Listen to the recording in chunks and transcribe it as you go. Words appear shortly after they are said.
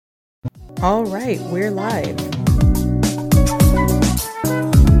All right, we're live.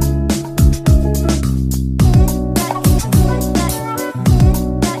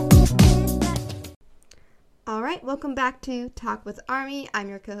 All right, welcome back to Talk with Army. I'm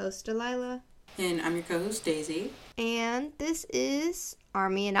your co-host Delilah. And I'm your co-host Daisy. And this is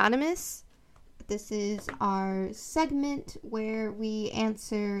Army Anonymous. This is our segment where we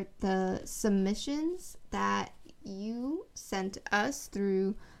answer the submissions that you sent us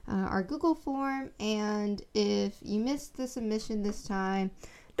through our Google form. And if you missed the submission this time,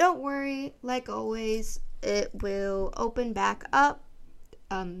 don't worry. Like always, it will open back up.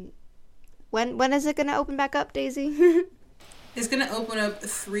 When is it going to open back up, Daisy? It's going to open up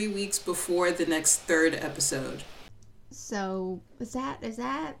 3 weeks before the next third episode. So, is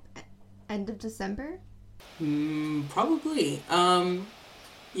that end of December? Probably.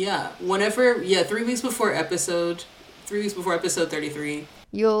 Yeah. 3 weeks before episode 33.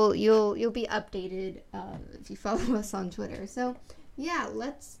 You'll be updated if you follow us on Twitter. So, yeah,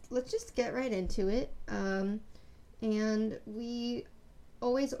 let's just get right into it. And we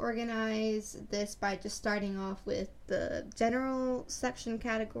always organize this by just starting off with the general section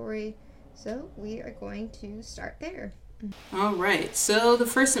category. So we are going to start there. All right. So the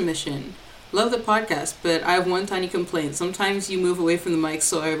first submission. Love the podcast, but I have one tiny complaint. Sometimes you move away from the mic,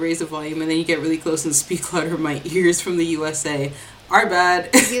 so I raise the volume, and then you get really close and speak louder in my ears from the USA. Our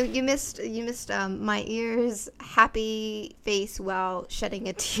bad. You missed my ears happy face while shedding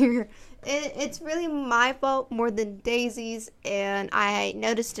a tear. It's really my fault more than Daisy's, and I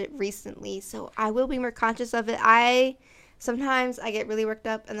noticed it recently, so I will be more conscious of it. Sometimes I get really worked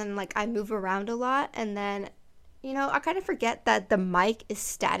up, and then I move around a lot, and then I kind of forget that the mic is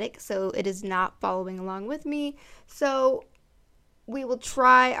static, so it is not following along with me. So we will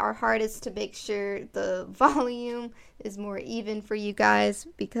try our hardest to make sure the volume is more even for you guys,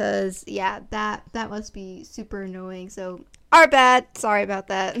 because that must be super annoying. So our bad. Sorry about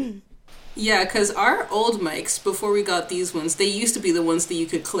that. Yeah, because our old mics, before we got these ones, they used to be the ones that you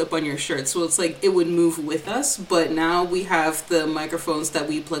could clip on your shirt. So it's like it would move with us. But now we have the microphones that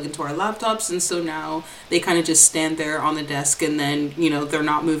we plug into our laptops. And so now they kind of just stand there on the desk and then, they're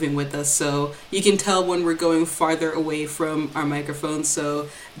not moving with us. So you can tell when we're going farther away from our microphones. So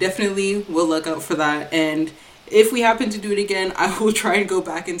definitely we'll look out for that. And if we happen to do it again, I will try and go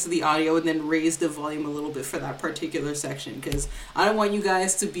back into the audio and then raise the volume a little bit for that particular section, because I don't want you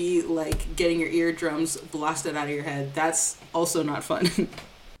guys to be getting your eardrums blasted out of your head. That's also not fun.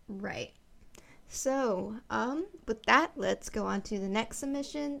 Right. So, with that, let's go on to the next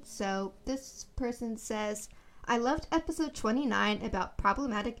submission. So this person says, I loved episode 29 about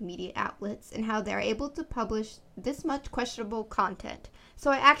problematic media outlets and how they're able to publish this much questionable content. So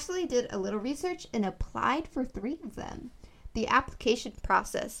I actually did a little research and applied for 3 of them. The application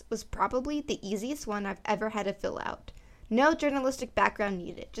process was probably the easiest one I've ever had to fill out. No journalistic background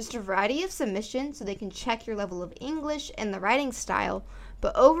needed, just a variety of submissions so they can check your level of English and the writing style,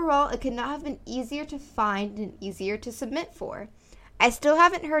 but overall it could not have been easier to find and easier to submit for. I still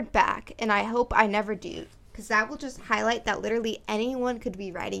haven't heard back, and I hope I never do, because that will just highlight that literally anyone could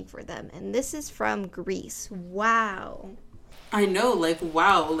be writing for them. And this is from Greece. Wow. I know,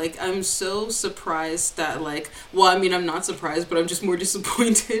 wow, I'm so surprised that, I'm not surprised, but I'm just more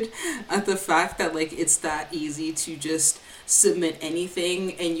disappointed at the fact that, it's that easy to just submit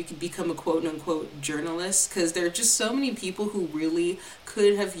anything and you can become a quote-unquote journalist, because there are just so many people who really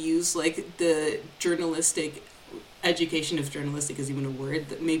could have used, the journalistic education, if journalistic is even a word,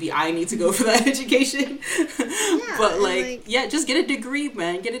 that maybe I need to go for that education. Yeah, but just get a degree,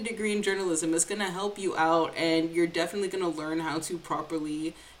 man. Get a degree in journalism. It's gonna help you out, and you're definitely gonna learn how to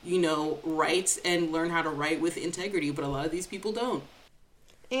properly, write and learn how to write with integrity. But a lot of these people don't.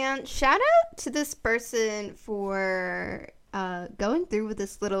 And shout out to this person for going through with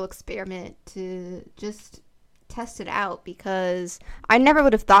this little experiment to just test it out, because I never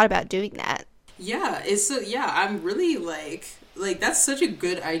would have thought about doing that. Yeah, I'm really that's such a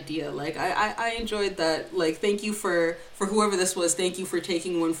good idea. I enjoyed that. Thank you for whoever this was. Thank you for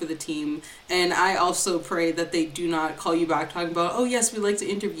taking one for the team. And I also pray that they do not call you back talking about, oh yes, we'd like to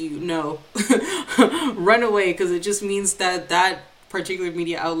interview you. No, run away, because it just means that particular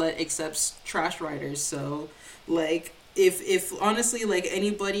media outlet accepts trash writers. So if honestly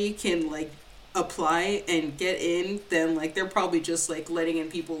anybody can apply and get in, then they're probably just letting in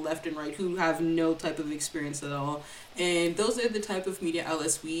people left and right who have no type of experience at all. And those are the type of media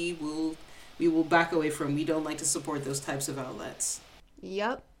outlets we will back away from. We don't like to support those types of outlets.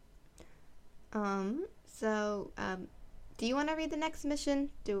 Yep. So do you want to read the next mission?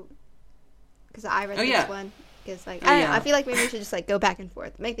 Because I read this one. Because, like, Oh, I don't know, yeah. I feel like maybe we should just, like, go back and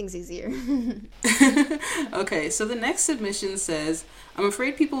forth. Make things easier. Okay, so the next submission says, I'm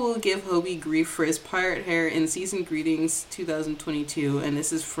afraid people will give Hobie grief for his pirate hair in Season Greetings 2022, and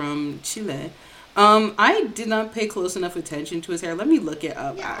this is from Chile. I did not pay close enough attention to his hair. Let me look it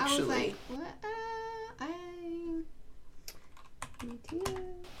up, Yeah, actually. I was like, what? Me too.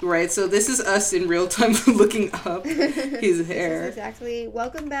 Right, so this is us in real time looking up his This hair. is exactly.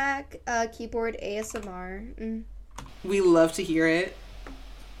 Welcome back, keyboard ASMR. We love to hear it.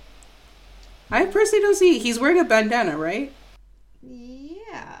 I personally don't see. He's wearing a bandana, right?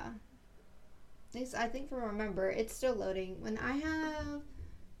 Yeah. At least I think from remember, it's still loading. When I have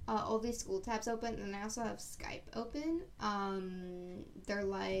all these school tabs open, and I also have Skype open, they're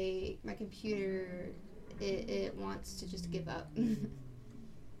like, my computer, it wants to just give up.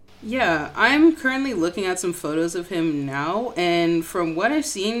 Yeah, I'm currently looking at some photos of him now, and from what I've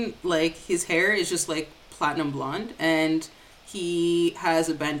seen, like, his hair is just, like, platinum blonde, and he has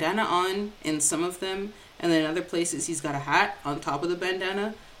a bandana on in some of them, and then in other places he's got a hat on top of the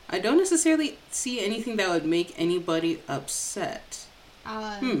bandana. I don't necessarily see anything that would make anybody upset.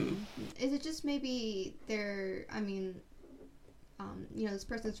 Is it just maybe they're, this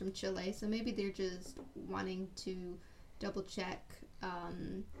person's from Chile, so maybe they're just wanting to double check,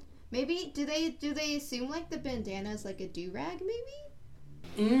 maybe, do they assume, like, the bandana is, like, a do-rag,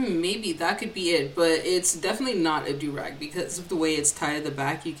 maybe? Maybe that could be it, but it's definitely not a do-rag because of the way it's tied at the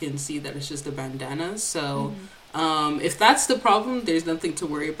back. You can see that it's just a bandana. So, if that's the problem, there's nothing to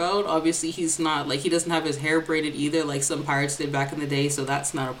worry about. Obviously, he's not, like, he doesn't have his hair braided either, like some pirates did back in the day, so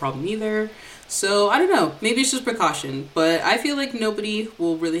that's not a problem either. So, I don't know. Maybe it's just precaution, but I feel like nobody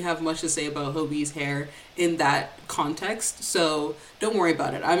will really have much to say about Hobie's hair in that context, so don't worry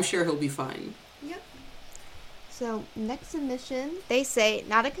about it. I'm sure he'll be fine. Yep. So, next submission, they say,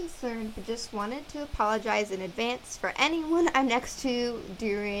 not a concern, but just wanted to apologize in advance for anyone I'm next to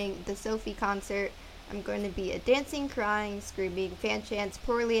during the Sophie concert. I'm going to be a dancing, crying, screaming, fan chants,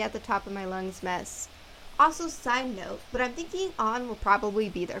 poorly at the top of my lungs mess. Also, side note, what I'm thinking On will probably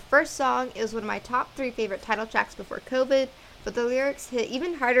be their first song. It was one of my top 3 favorite title tracks before COVID, but the lyrics hit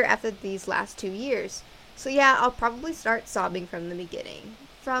even harder after these last 2 years. So yeah, I'll probably start sobbing from the beginning.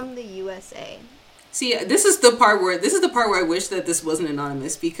 From the USA. See, this is the part where I wish that this wasn't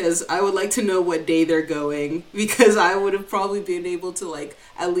anonymous, because I would like to know what day they're going, because I would have probably been able to, like,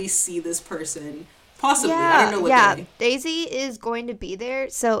 at least see this person. Possibly. I don't know what day. Daisy is going to be there.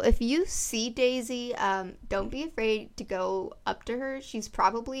 So if you see Daisy, don't be afraid to go up to her. She's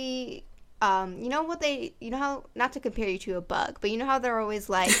probably, how, not to compare you to a bug, but you know how they're always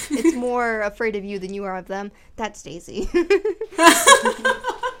like, it's more afraid of you than you are of them? That's Daisy.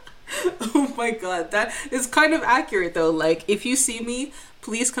 Oh my god, that is kind of accurate though. Like, if you see me,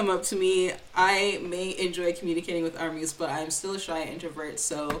 please come up to me. I may enjoy communicating with armies, but I'm still a shy introvert,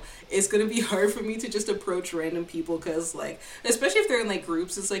 so it's gonna be hard for me to just approach random people, because, like, especially if they're in, like,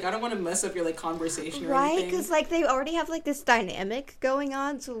 groups, it's like I don't want to mess up your, like, conversation or anything. Right, because, like, they already have, like, this dynamic going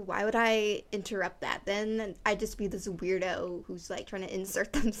on, so why would I interrupt that? Then I'd just be this weirdo who's, like, trying to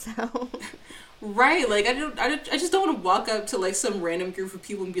insert themselves. Right, like, I just don't want to walk up to, like, some random group of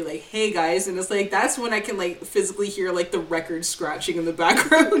people and be like, hey guys, and it's like, that's when I can, like, physically hear, like, the record scratching in the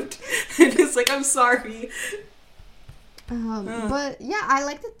background, and it's like, I'm sorry. But yeah, I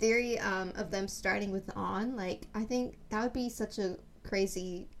like the theory of them starting with On. Like, I think that would be such a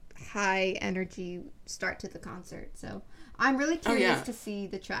crazy high energy start to the concert, so I'm really curious to see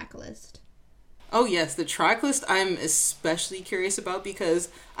the track list. Oh yes, the track list I'm especially curious about, because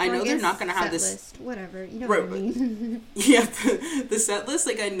I know they're not going to have this list, whatever, you know what I mean. Yeah, the set list,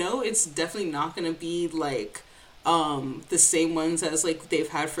 like, I know it's definitely not going to be like the same ones as, like, they've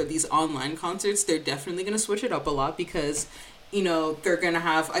had for these online concerts. They're definitely going to switch it up a lot, because, you know, they're going to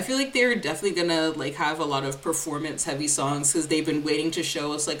have, I feel like they're definitely going to, like, have a lot of performance heavy songs, because they've been waiting to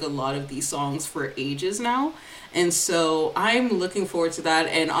show us, like, a lot of these songs for ages now. And so I'm looking forward to that.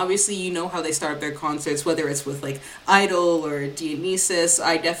 And obviously, you know how they start their concerts, whether it's with, like, Idol or Dionysus.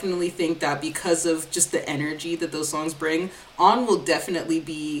 I definitely think that because of just the energy that those songs bring, On will definitely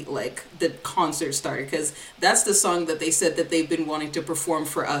be, like, the concert starter, because that's the song that they said that they've been wanting to perform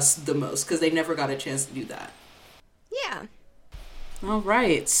for us the most, because they never got a chance to do that. Yeah. All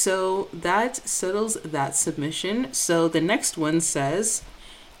right, so that settles that submission. So the next one says,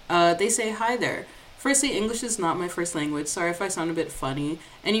 they say, hi there. Firstly, English is not my first language. Sorry if I sound a bit funny.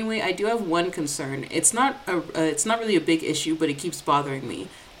 Anyway, I do have one concern. It's not really a big issue, but it keeps bothering me.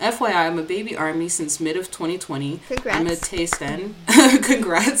 FYI, I'm a baby army since mid of 2020. Congrats. I'm a Tay-stan.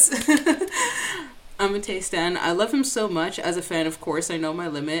 Congrats. I'm a Tay stan. I love him so much. As a fan, of course, I know my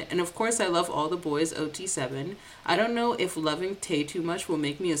limit. And of course, I love all the boys OT7. I don't know if loving Tay too much will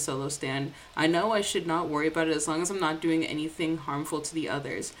make me a solo stan. I know I should not worry about it as long as I'm not doing anything harmful to the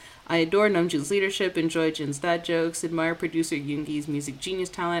others. I adore Namjoon's leadership, enjoy Jin's dad jokes, admire producer Yoongi's music genius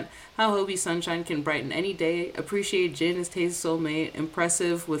talent, how Hobie's sunshine can brighten any day, appreciate Jin as Tay's soulmate,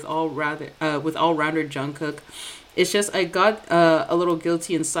 impressive with all-rounder Jungkook. It's just I got a little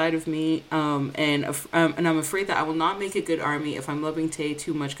guilty inside of me, and I'm afraid that I will not make a good army if I'm loving Tay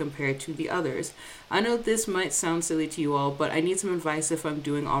too much compared to the others. I know this might sound silly to you all, but I need some advice if I'm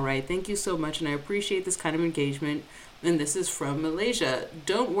doing all right. Thank you so much, and I appreciate this kind of engagement. And this is from Malaysia.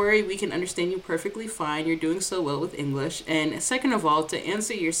 Don't worry, we can understand you perfectly fine. You're doing so well with English. And second of all, to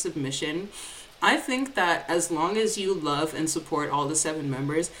answer your submission, I think that as long as you love and support all the 7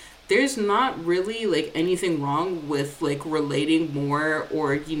 members, there's not really like anything wrong with like relating more,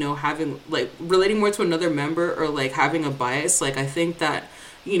 or having like relating more to another member, or like having a bias. Like I think that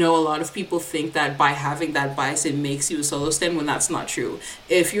a lot of people think that by having that bias it makes you a solo stan, when that's not true.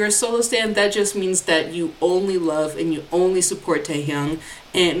 If you're a solo stan, that just means that you only love and you only support Taehyung.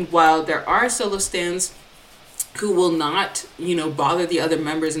 And while there are solo stans who will not, bother the other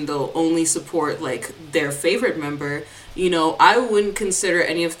members, and they'll only support like their favorite member, I wouldn't consider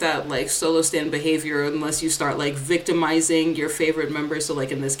any of that like solo stan behavior unless you start like victimizing your favorite member. So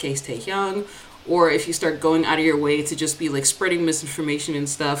like in this case, Taehyung, or if you start going out of your way to just be like spreading misinformation and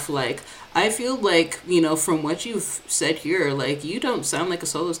stuff. Like I feel like, from what you've said here, like you don't sound like a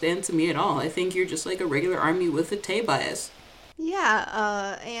solo stan to me at all. I think you're just like a regular army with a Tay bias.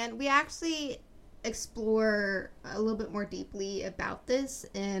 Yeah, and we actually explore a little bit more deeply about this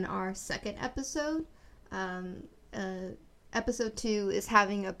in our second episode. Episode 2 is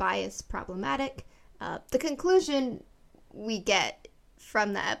having a bias problematic. The conclusion we get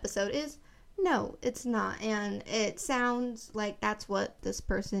from the episode is no, it's not. And it sounds like that's what this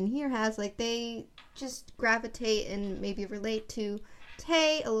person here has. Like they just gravitate and maybe relate to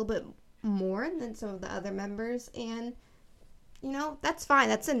Tay a little bit more than some of the other members. And, that's fine.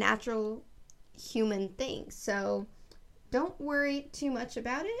 That's a natural human thing. So don't worry too much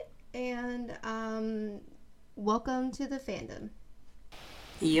about it. And welcome to the fandom.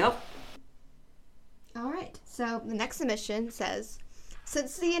 Yep. All right. So the next submission says,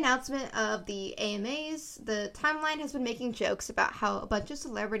 since the announcement of the AMAs, the timeline has been making jokes about how a bunch of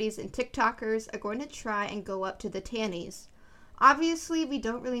celebrities and TikTokers are going to try and go up to the Tannies. Obviously, we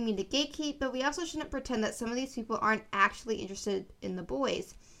don't really mean to gatekeep, but we also shouldn't pretend that some of these people aren't actually interested in the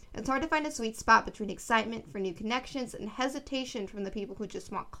boys. It's hard to find a sweet spot between excitement for new connections and hesitation from the people who just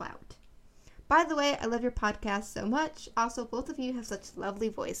want clout. By the way, I love your podcast so much. Also, both of you have such lovely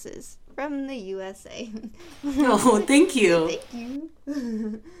voices. From the USA. Oh, thank you. Thank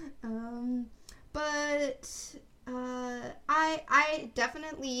you. I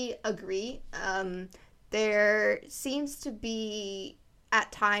definitely agree. There seems to be, at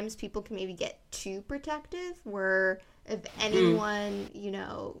times, people can maybe get too protective, where if anyone,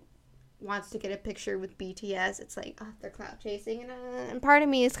 wants to get a picture with BTS, it's like, oh, they're clout chasing. And part of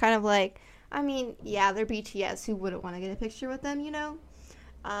me is kind of like, I mean, yeah, they're BTS. Who wouldn't want to get a picture with them,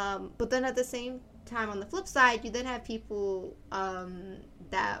 But then at the same time, on the flip side, you then have people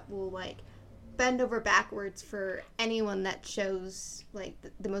that will, like, bend over backwards for anyone that shows, like,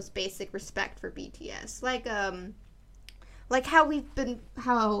 the most basic respect for BTS. Like how the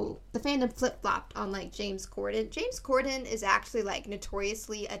fandom flip-flopped on, like, James Corden. James Corden is actually, like,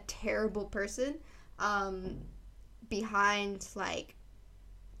 notoriously a terrible person behind, like,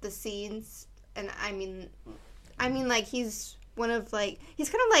 the scenes. And I mean, like, he's one of, like, he's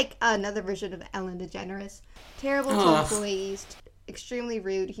kind of like another version of Ellen DeGeneres. Terrible to employees, extremely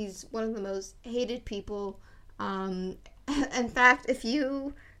rude. He's one of the most hated people. In fact, if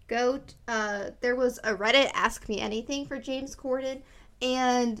you go, there was a Reddit Ask Me Anything for James Corden,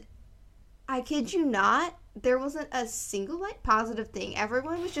 and I kid you not, there wasn't a single, like, positive thing.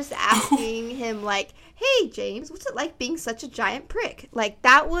 Everyone was just asking him, like, hey, James, what's it like being such a giant prick? Like,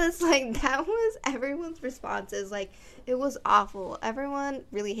 that was everyone's responses. Like, it was awful. Everyone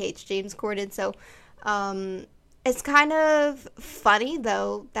really hates James Corden. So, it's kind of funny,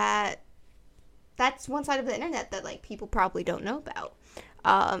 though, that that's one side of the internet that, like, people probably don't know about.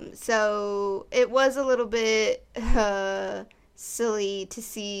 So it was a little bit silly to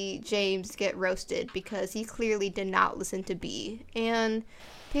see James get roasted because he clearly did not listen to B. And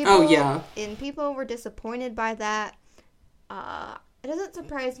people were disappointed by that. It doesn't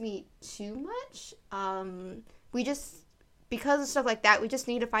surprise me too much. Because of stuff like that, we just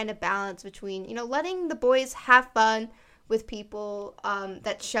need to find a balance between, letting the boys have fun with people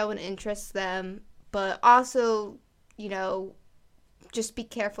that show and interest them, but also, you know, just be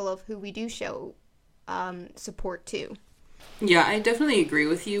careful of who we do show support to. Yeah, I definitely agree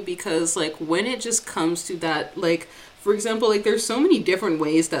with you because like when it just comes to that, like for example, like there's so many different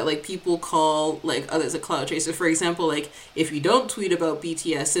ways that like people call like others a cloud chaser. For example, like if you don't tweet about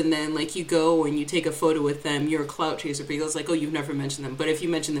BTS and then like you go and you take a photo with them, you're a cloud chaser because like, oh, you've never mentioned them. But if you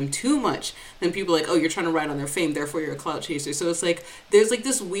mention them too much, then people are like, oh, you're trying to ride on their fame, therefore you're a cloud chaser. So it's like there's like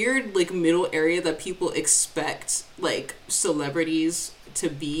this weird like middle area that people expect like celebrities to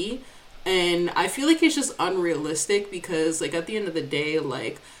be. And I feel like it's just unrealistic because like at the end of the day,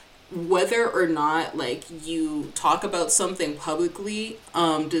 like whether or not like you talk about something publicly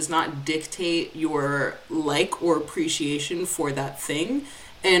does not dictate your like or appreciation for that thing.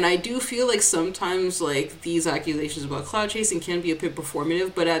 And I do feel like sometimes like these accusations about cloud chasing can be a bit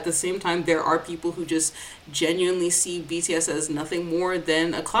performative, but at the same time there are people who just genuinely see BTS as nothing more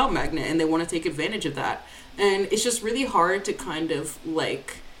than a cloud magnet and they want to take advantage of that. And it's just really hard to kind of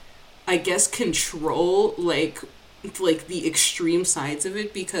like I guess control like the extreme sides of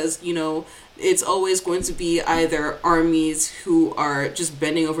it because you know it's always going to be either armies who are just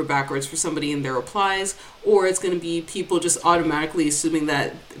bending over backwards for somebody in their replies, or it's going to be people just automatically assuming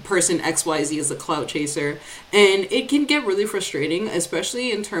that person XYZ is a clout chaser. And it can get really frustrating,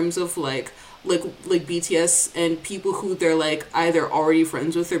 especially in terms of like BTS and people who they're like either already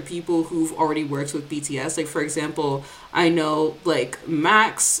friends with or people who've already worked with BTS. Like for example, I know like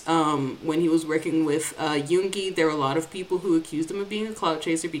Max, when he was working with Yoongi, there were a lot of people who accused him of being a clout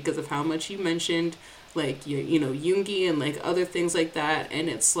chaser because of how much he mentioned like you know Yoongi and like other things like that. And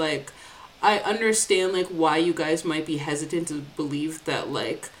it's like I understand like why you guys might be hesitant to believe that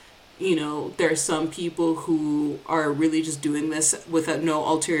like you know, there are some people who are really just doing this without no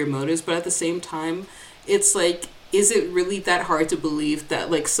ulterior motives, but at the same time, it's like, is it really that hard to believe that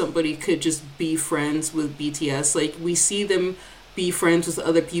like somebody could just be friends with BTS? Like we see them be friends with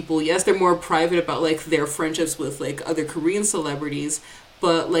other people. Yes, they're more private about like their friendships with like other Korean celebrities,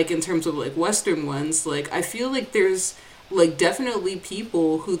 but like in terms of like Western ones, like I feel like there's like definitely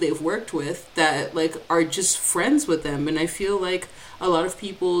people who they've worked with that like are just friends with them, and I feel like a lot of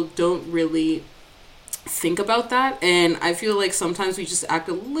people don't really think about that. And I feel like sometimes we just act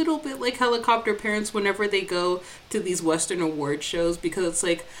a little bit like helicopter parents whenever they go to these Western award shows, because it's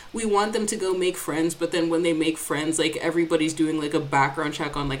like we want them to go make friends, but then when they make friends, like everybody's doing like a background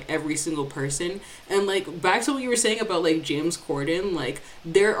check on like every single person. And like back to what you were saying about like James Corden, like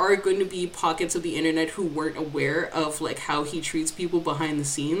there are going to be pockets of the internet who weren't aware of like how he treats people behind the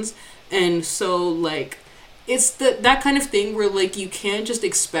scenes. And so like it's that kind of thing where like you can't just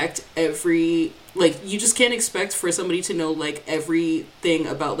expect you just can't expect for somebody to know like everything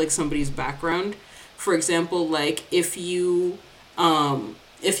about like somebody's background. For example, like if you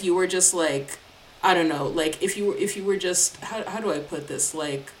were just like I don't know, like if you were just how do I put this,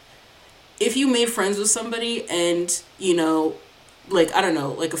 like if you made friends with somebody and you know like I don't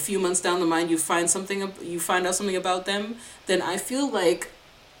know, like a few months down the line you find out something about them, then I feel like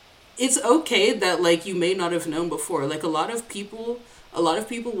it's okay that like you may not have known before. Like a lot of people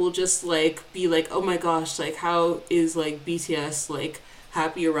will just like be like, oh my gosh, like how is like BTS like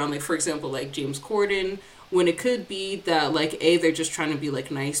happy around like for example like James Corden, when it could be that like they're just trying to be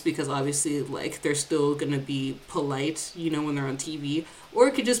like nice because obviously like they're still gonna be polite, you know, when they're on TV, or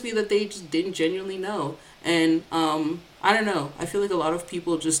it could just be that they just didn't genuinely know. And I don't know, I feel like a lot of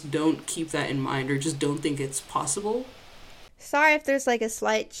people just don't keep that in mind or just don't think it's possible. Sorry if there's like a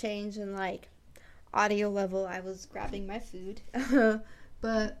slight change in like audio level. I was grabbing my food.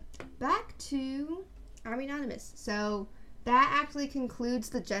 But back to Army Anonymous. So that actually concludes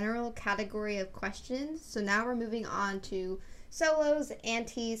the general category of questions. So now we're moving on to solos,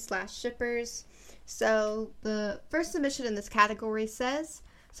 antis/shippers. So the first submission in this category says,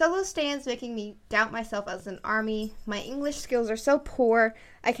 solo stands making me doubt myself as an army. My English skills are so poor.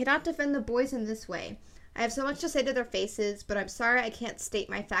 I cannot defend the boys in this way. I have so much to say to their faces, but I'm sorry I can't state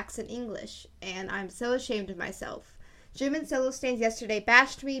my facts in English, and I'm so ashamed of myself. Jimin solo stands yesterday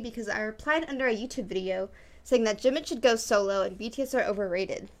bashed me because I replied under a YouTube video saying that Jimin should go solo and BTS are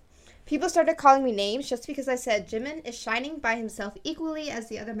overrated. People started calling me names just because I said Jimin is shining by himself equally as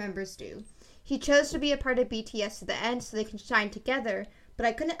the other members do. He chose to be a part of BTS to the end so they can shine together, but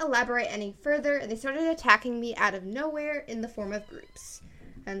I couldn't elaborate any further, and they started attacking me out of nowhere in the form of groups.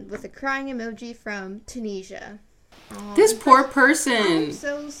 And with a crying emoji from Tunisia. This poor person. I'm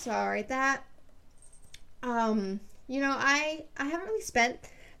so sorry. That, you know, I haven't really spent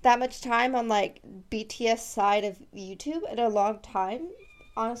that much time on, like, BTS side of YouTube in a long time.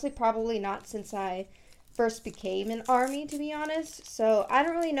 Honestly, probably not since I first became an army, to be honest. So I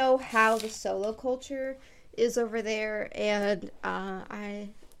don't really know how the solo culture is over there, and I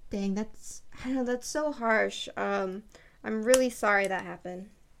know that's so harsh. I'm really sorry that happened.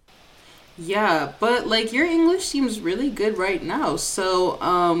 Yeah, but like your English seems really good right now. So,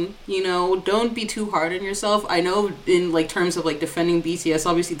 don't be too hard on yourself. I know in like terms of like defending BTS,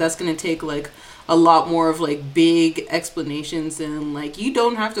 obviously that's going to take like a lot more of like big explanations, and like you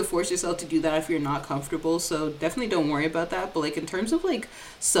don't have to force yourself to do that if you're not comfortable. So, definitely don't worry about that. But like in terms of like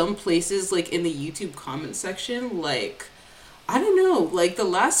some places like in the YouTube comment section, like I don't know, like the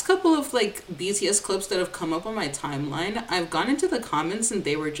last couple of like BTS clips that have come up on my timeline, I've gone into the comments and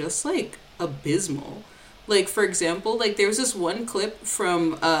they were just like abysmal. Like for example, like there was this one clip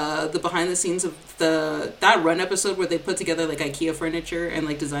from the behind the scenes of that Run episode where they put together like IKEA furniture and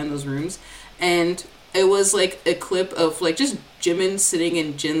like designed those rooms, and it was like a clip of like just Jimin sitting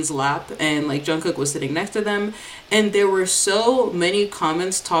in Jin's lap and like Jungkook was sitting next to them, and there were so many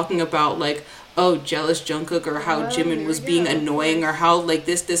comments talking about like, oh, jealous Jungkook, or how Jimin was being annoying, or how like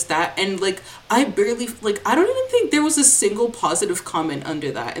this that, and like I barely, like I don't even think there was a single positive comment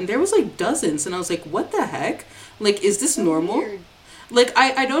under that, and there was like dozens, and I was like, what the heck, like is this normal? Weird. Like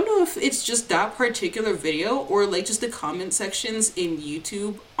I don't know if it's just that particular video or like just the comment sections in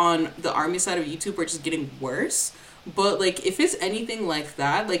YouTube on the army side of YouTube are just getting worse. But like if it's anything like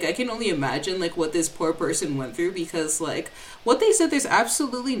that, like I can only imagine like what this poor person went through, because like what they said, there's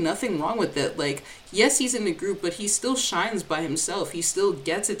absolutely nothing wrong with it. Like yes, he's in the group, but he still shines by himself. He still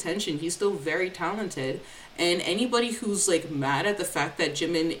gets attention. He's still very talented. And anybody who's like mad at the fact that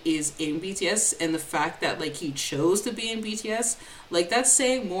Jimin is in BTS and the fact that like he chose to be in BTS, like that's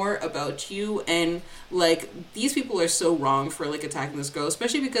saying more about you. And like these people are so wrong for like attacking this girl,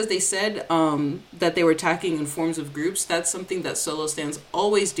 especially because they said that they were attacking in forms of groups. That's something that solo stans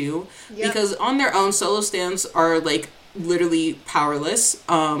always do. Yep. Because on their own, solo stans are like literally powerless,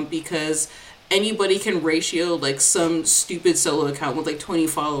 because anybody can ratio like some stupid solo account with like 20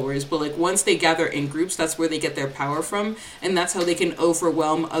 followers, but like once they gather in groups, that's where they get their power from, and that's how they can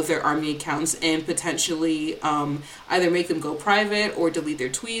overwhelm other army accounts and potentially either make them go private or delete their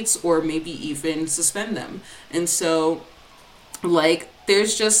tweets or maybe even suspend them. And so like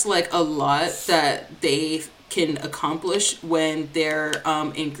there's just like a lot that they can accomplish when they're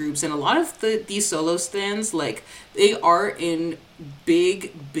in groups, and a lot of these solo stands, like they are in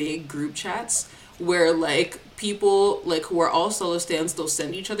big group chats where like people like who are all solo stands, they'll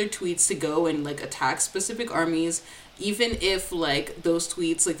send each other tweets to go and like attack specific armies, even if like those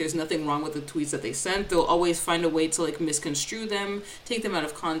tweets, like there's nothing wrong with the tweets that they sent, they'll always find a way to like misconstrue them, take them out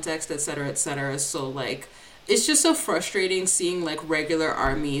of context, etc, etc. So like it's just so frustrating seeing like regular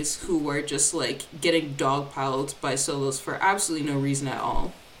armies who are just like getting dogpiled by solos for absolutely no reason at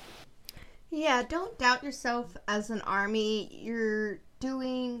all. Yeah, don't doubt yourself as an army. You're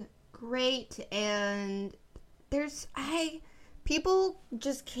doing great, and people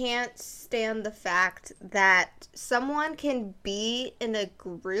just can't stand the fact that someone can be in a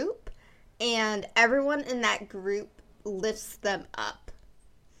group and everyone in that group lifts them up.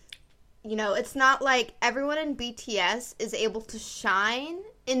 You know, it's not like everyone in BTS is able to shine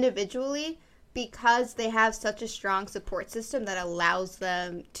individually because they have such a strong support system that allows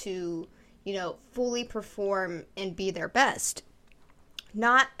them to, you know, fully perform and be their best.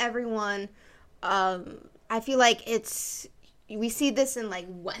 Not everyone, I feel like we see this in like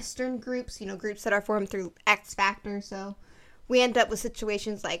Western groups, you know, groups that are formed through X Factor. So we end up with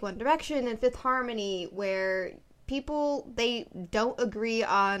situations like One Direction and Fifth Harmony where people, they don't agree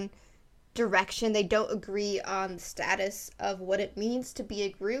on direction, they don't agree on the status of what it means to be a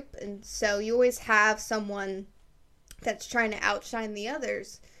group, and so you always have someone that's trying to outshine the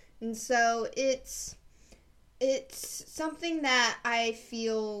others. And so it's something that I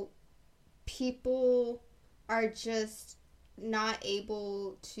feel people are just not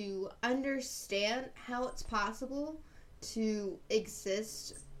able to understand, how it's possible to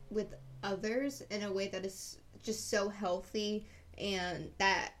exist with others in a way that is just so healthy and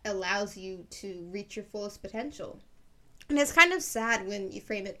that allows you to reach your fullest potential. And it's kind of sad when you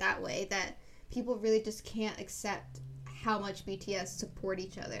frame it that way, that people really just can't accept how much BTS support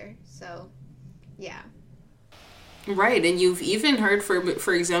each other. So, yeah. Right, and you've even heard,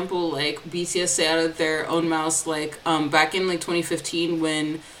 for example, like BTS say out of their own mouths, like back in like 2015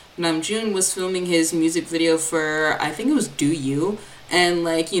 when Namjoon was filming his music video for, I think it was Do You, and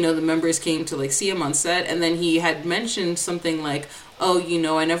like, you know, the members came to like see him on set, and then he had mentioned something like,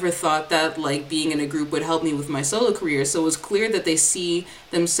 oh, I never thought that like being in a group would help me with my solo career. So it was clear that they see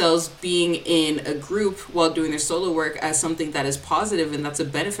themselves being in a group while doing their solo work as something that is positive and that's a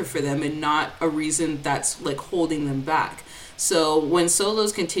benefit for them, and not a reason that's like holding them back. So when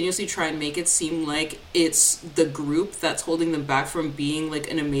solos continuously try and make it seem like it's the group that's holding them back from being like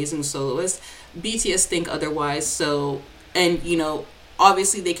an amazing soloist, BTS think otherwise. So, and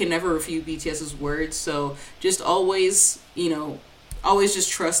obviously they can never refute BTS's words. So just always, always just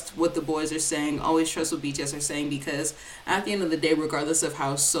trust what the boys are saying. Always trust what BTS are saying, because at the end of the day, regardless of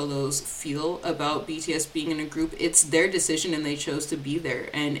how solos feel about BTS being in a group, it's their decision and they chose to be there.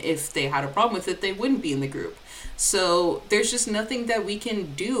 And if they had a problem with it, they wouldn't be in the group. So there's just nothing that we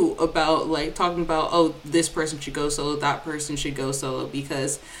can do about like talking about, oh, this person should go solo, that person should go solo,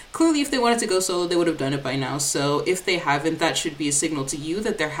 because clearly if they wanted to go solo, they would have done it by now. So if they haven't, that should be a signal to you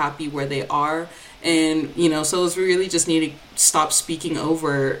that they're happy where they are. And, solos really just need to stop speaking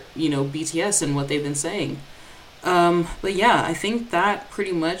over, BTS and what they've been saying. But yeah, I think that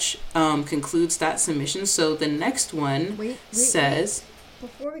pretty much concludes that submission. So the next one says...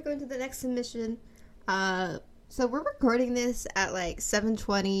 Wait. Before we go into the next submission, so we're recording this at like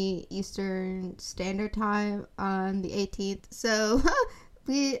 7:20 Eastern Standard Time on the 18th. So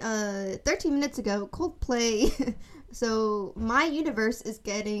we 13 minutes ago, Coldplay. So My Universe is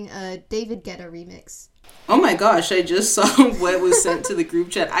getting a David Guetta remix. Oh my gosh, I just saw what was sent to the group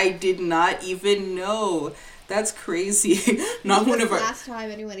chat. I did not even know. That's crazy. Not one of our last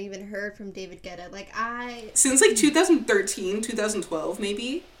time anyone even heard from David Guetta. Since like 2013, 2012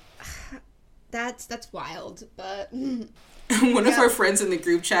 maybe. That's wild, but one of our friends in the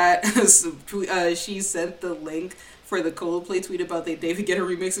group chat, she sent the link for the Coldplay tweet about the David Guetta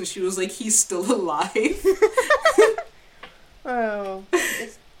remix, and she was like, "He's still alive." Oh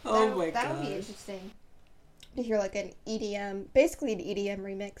my god, that'll be interesting to hear like an EDM, basically an EDM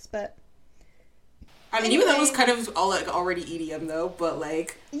remix, but. I mean, even that was kind of all like already EDM though, but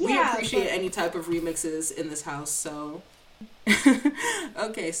like we appreciate any type of remixes in this house, so.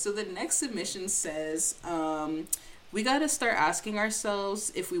 Okay, so the next submission says, we gotta start asking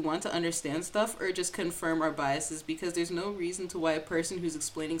ourselves if we want to understand stuff or just confirm our biases, because there's no reason to why a person who's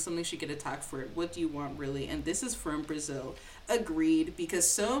explaining something should get attacked for it. What do you want, really? And this is from Brazil. Agreed, because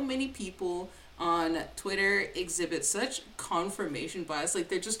so many people on Twitter exhibit such confirmation bias. Like,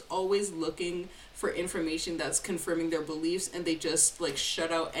 they're just always looking for information that's confirming their beliefs, and they just like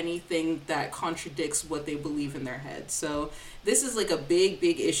shut out anything that contradicts what they believe in their head. So this is like a big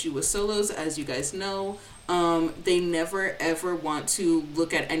issue with solos, as you guys know. They never ever want to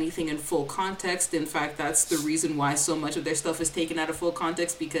look at anything in full context. In fact, that's the reason why so much of their stuff is taken out of full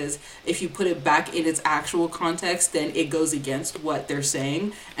context, because if you put it back in its actual context, then it goes against what they're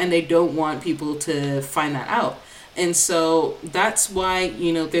saying, and they don't want people to find that out. And so that's why,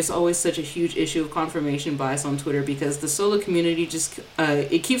 there's always such a huge issue of confirmation bias on Twitter, because the solo community just,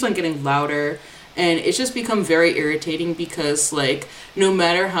 it keeps on getting louder, and it's just become very irritating, because like no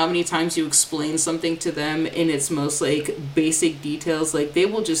matter how many times you explain something to them in its most like basic details, like they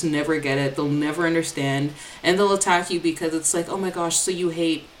will just never get it. They'll never understand, and they'll attack you because it's like, oh my gosh, so you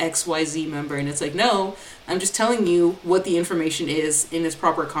hate XYZ member. And it's like, no, I'm just telling you what the information is in its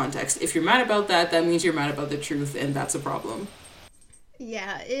proper context. If you're mad about that, that means you're mad about the truth, and that's a problem.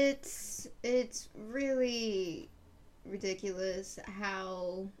 Yeah, it's really ridiculous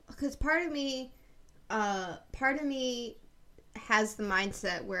how, because part of me has the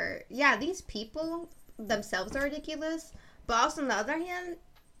mindset where, yeah, these people themselves are ridiculous, but also on the other hand,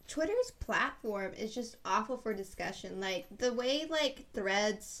 Twitter's platform is just awful for discussion. Like, the way, like,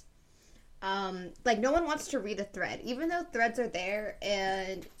 threads, like, no one wants to read a thread, even though threads are there,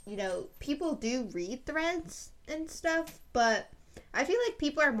 and, people do read threads and stuff, but I feel like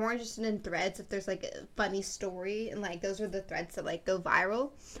people are more interested in threads if there's, like, a funny story, and, like, those are the threads that, like, go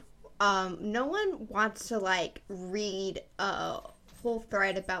viral. No one wants to, like, read a whole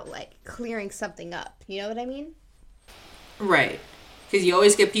thread about, like, clearing something up. You know what I mean? Right. Because you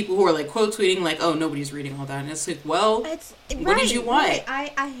always get people who are, like, quote tweeting, like, oh, nobody's reading all that. And it's like, well, what did you want?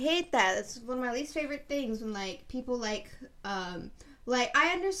 Right. I hate that. It's one of my least favorite things when, like, people, like, I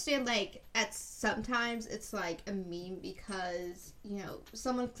understand, like, at sometimes it's, like, a meme because,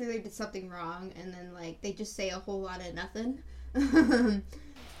 someone clearly did something wrong, and then, like, they just say a whole lot of nothing.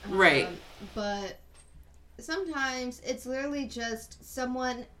 Right. But sometimes it's literally just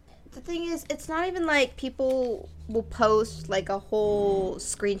someone. The thing is, it's not even like people will post like a whole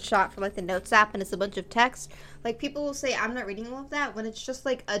screenshot from like the Notes app and it's a bunch of text. Like, people will say, I'm not reading all of that, when it's just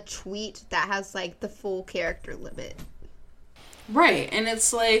like a tweet that has like the full character limit. Right. And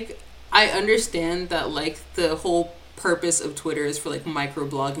it's like, I understand that like the whole purpose of Twitter is for like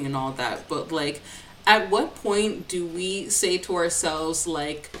microblogging and all that, but like at what point do we say to ourselves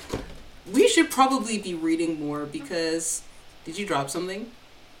like we should probably be reading more? Because did you drop something?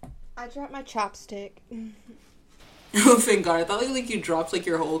 I dropped my chopstick. Oh, thank God. I thought like you dropped like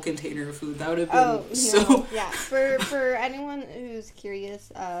your whole container of food. That would have been so... Yeah, for anyone who's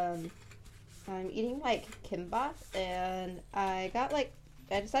curious, I'm eating like kimbap, and I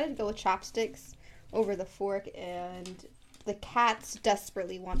decided to go with chopsticks over the fork, and the cats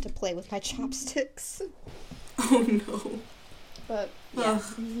desperately want to play with my chopsticks. Oh no. But yeah.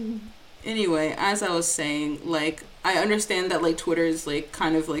 Anyway, as I was saying, like, I understand that, like, Twitter is, like,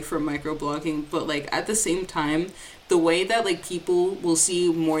 kind of, like, for microblogging, but, like, at the same time, the way that, like, people will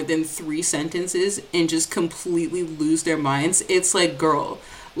see more than 3 sentences and just completely lose their minds, it's like, girl,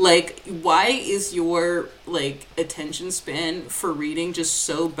 like, why is your, like, attention span for reading just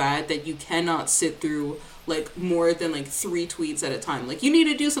so bad that you cannot sit through like more than like 3 tweets at a time? Like, you need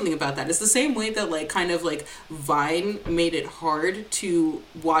to do something about that. It's the same way that like kind of like Vine made it hard to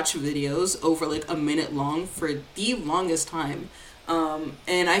watch videos over like a minute long for the longest time.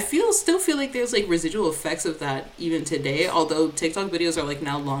 And I still feel like there's like residual effects of that even today, although TikTok videos are like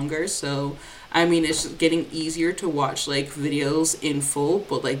now longer, so I mean it's getting easier to watch like videos in full.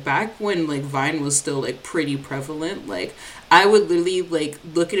 But like back when like Vine was still like pretty prevalent, like I would literally like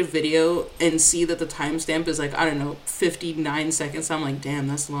look at a video and see that the timestamp is like, I don't know, 59 seconds. I'm like, damn,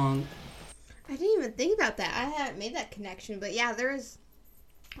 that's long. I didn't even think about that. I hadn't made that connection. But yeah, there's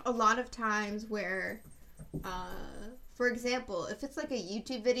a lot of times where, for example, if it's like a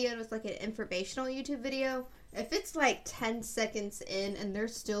YouTube video and it's like an informational YouTube video, if it's like 10 seconds in and they're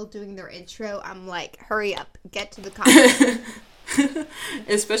still doing their intro, I'm like, hurry up, get to the content.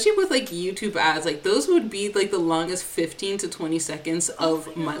 Especially with like YouTube ads, like those would be like the longest 15 to 20 seconds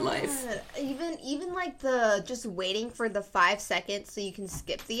of my life. Even like the just waiting for the 5 seconds so you can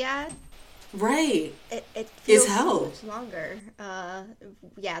skip the ad. Right. It feels hell. so much longer.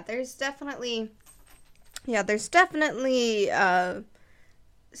 There's definitely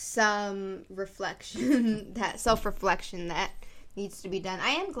some reflection, that self-reflection that needs to be done.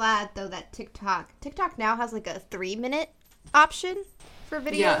 I am glad though that TikTok now has like a 3-minute option for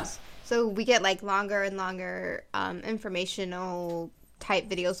videos. Yeah. So we get like longer and longer informational type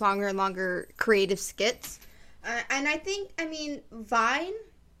videos, longer and longer creative skits. And I mean, Vine,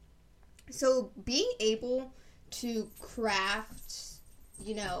 so being able to craft,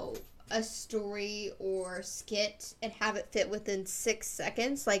 you know, a story or skit and have it fit within 6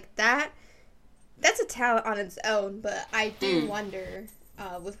 seconds, like that's a talent on its own. But I do wonder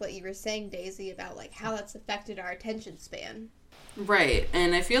with what you were saying, Daisy, about like how that's affected our attention span. Right.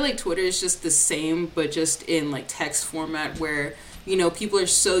 And I feel like Twitter is just the same, but just in like text format, where, you know, people are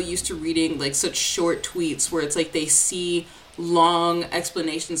so used to reading like such short tweets where it's like they see long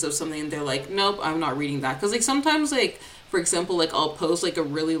explanations of something and they're like, nope, I'm not reading that. Because like sometimes, like, for example, like I'll post like a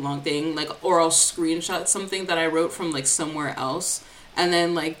really long thing, like, or I'll screenshot something that I wrote from like somewhere else. And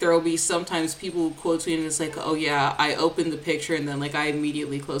then, like, there will be sometimes people who quote me and it's like, oh, yeah, I opened the picture and then, like, I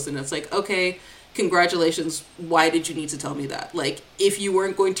immediately closed it. And it's like, okay, congratulations. Why did you need to tell me that? Like, if you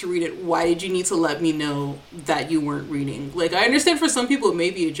weren't going to read it, why did you need to let me know that you weren't reading? Like, I understand for some people it may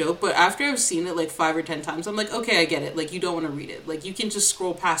be a joke, but after I've seen it, like, 5 or 10 times, I'm like, okay, I get it. Like, you don't want to read it. Like, you can just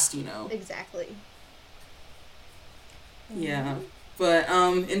scroll past, you know? Exactly. Yeah. But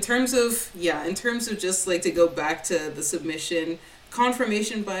in terms of just, like, to go back to the submission,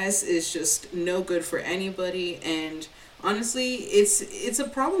 confirmation bias is just no good for anybody, and honestly it's a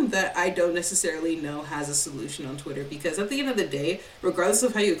problem that I don't necessarily know has a solution on Twitter, because at the end of the day, regardless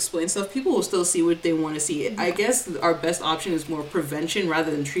of how you explain stuff, people will still see what they want to see. I guess our best option is more prevention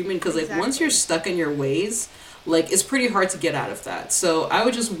rather than treatment, because like once you're stuck in your ways, like it's pretty hard to get out of that. So I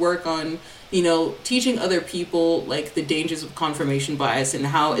would just work on, you know, teaching other people like the dangers of confirmation bias and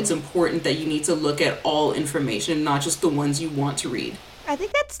how it's important that you need to look at all information, not just the ones you want to read. I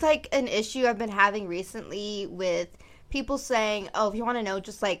think that's like an issue I've been having recently with people saying, oh, if you want to know,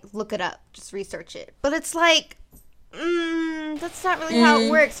 just like look it up, just research it. But it's like, that's not really how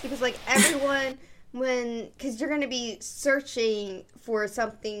it works, because like everyone, because you're going to be searching for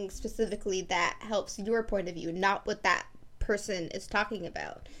something specifically that helps your point of view, not what that person is talking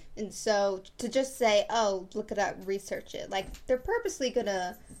about. And so to just say, oh, look it up, research it, like they're purposely going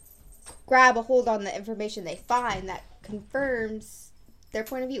to grab a hold on the information they find that confirms their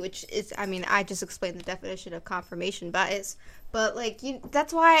point of view, which is, I mean, I just explained the definition of confirmation bias, but like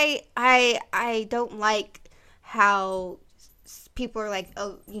that's why I don't like how people are like,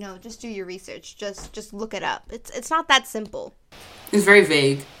 oh, you know, just do your research, just look it up. It's not that simple. It's very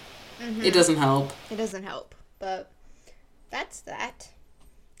vague. It doesn't help. It doesn't help, but that's that.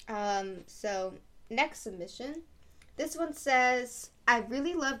 So next submission. This one says, I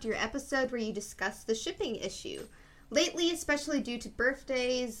really loved your episode where you discussed the shipping issue. Lately, especially due to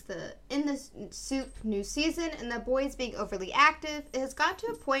birthdays, the In the Soup new season, and the boys being overly active, it has got to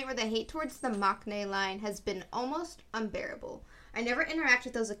a point where the hate towards the Maknae line has been almost unbearable. I never interact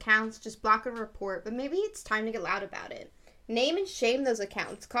with those accounts, just block and report, but maybe it's time to get loud about it. Name and shame those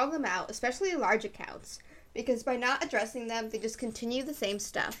accounts, call them out, especially large accounts, because by not addressing them, they just continue the same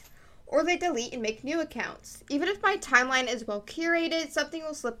stuff. Or they delete and make new accounts. Even if my timeline is well curated, something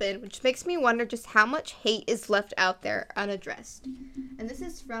will slip in, which makes me wonder just how much hate is left out there unaddressed. And this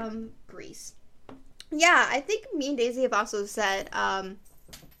is from Greece. Yeah, I think me and Daisy have also said, I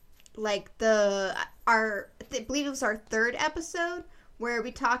believe it was our third episode, where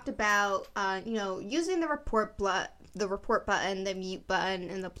we talked about, using the report button, the mute button,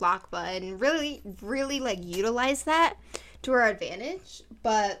 and the block button, really, utilize that to our advantage.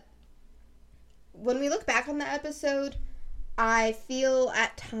 But when we look back on the episode, I feel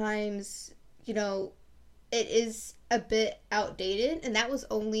at times, it is a bit outdated, and that was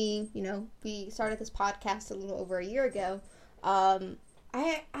only, we started this podcast a little over a year ago.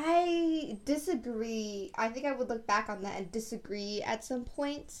 I disagree. I think I would look back on that and disagree at some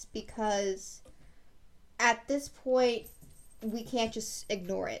points, because at this point, we can't just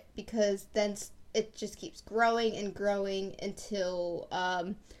ignore it, because then it just keeps growing and growing until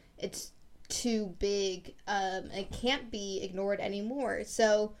it's too big and can't be ignored anymore.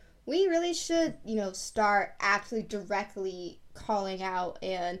 So we really should, start actually directly calling out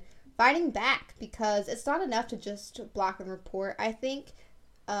and fighting back, because it's not enough to just block and report, I think,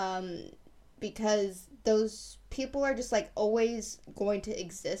 because those people are just always going to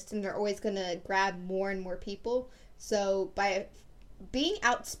exist, and they're always going to grab more and more people. So by being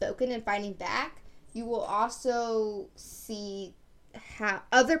outspoken and fighting back, you will also see how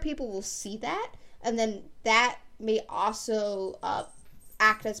other people will see that, and then that may also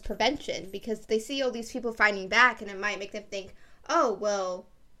act as prevention, because they see all these people fighting back, and it might make them think, oh, well,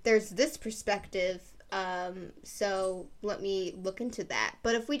 there's this perspective, so let me look into that.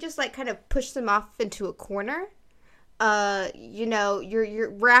 But if we just kind of push them off into a corner,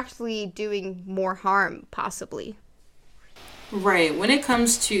 we're actually doing more harm, possibly. Right. When it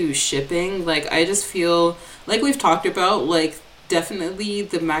comes to shipping, I just feel like we've talked about, definitely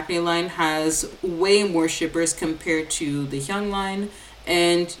the Maknae line has way more shippers compared to the Hyung line.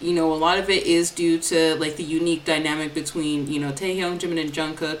 And, a lot of it is due to, the unique dynamic between, Taehyung, Jimin, and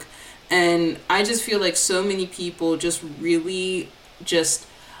Jungkook. And I just feel like so many people just really just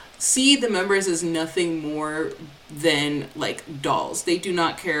see the members as nothing more than, dolls. They do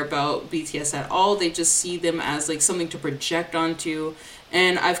not care about BTS at all. They just see them as, something to project onto.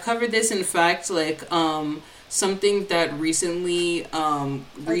 And I've covered this, in fact, something that recently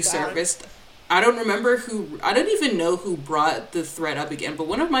resurfaced. I don't even know who brought the thread up again, but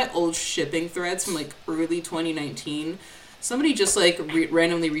one of my old shipping threads from early 2019, somebody just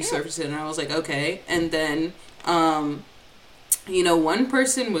randomly resurfaced it, and I was like, okay. And then one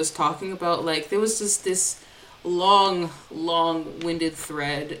person was talking about there was just this long-winded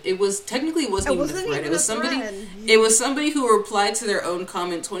thread. It wasn't even a thread. It was somebody who replied to their own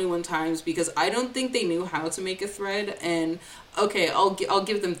comment 21 times, because I don't think they knew how to make a thread. And okay, I'll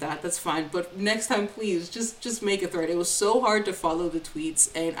give them that. That's fine. But next time, please just make a thread. It was so hard to follow the tweets,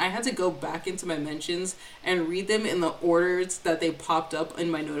 and I had to go back into my mentions and read them in the orders that they popped up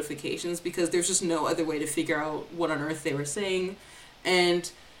in my notifications, because there's just no other way to figure out what on earth they were saying.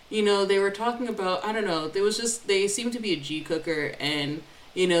 And they were talking about, I don't know, they seemed to be a G cooker, and,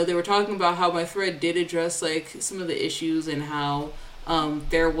 they were talking about how my thread did address, some of the issues, and how,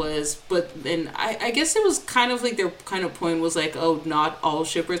 there was, but then I guess it was kind of their kind of point was oh, not all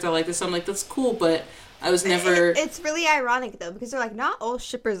shippers are like this. I'm that's cool, but I was never... It's really ironic, though, because they're not all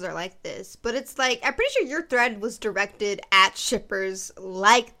shippers are like this, but it's I'm pretty sure your thread was directed at shippers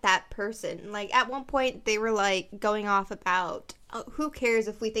like that person. At one point, they were, going off about, oh, who cares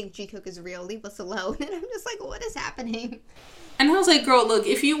if we think Jikook is real? Leave us alone. And I'm just what is happening? And I was girl, look,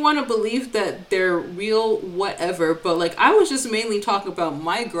 if you want to believe that they're real, whatever. But, I was just mainly talking about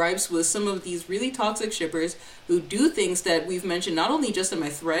my gripes with some of these really toxic shippers who do things that we've mentioned not only just in my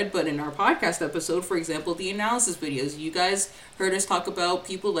thread, but in our podcast episode. For example, the analysis videos. You guys heard us talk about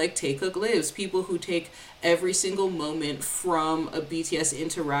people like Taekook Lives, people who take every single moment from a BTS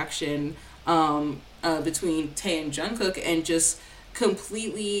interaction between Tae and Jungkook and just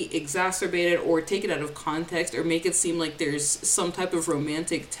completely exacerbate it or take it out of context or make it seem like there's some type of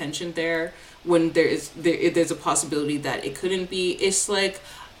romantic tension there when there's a possibility that it couldn't be. It's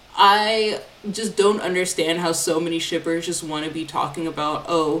I just don't understand how so many shippers just want to be talking about,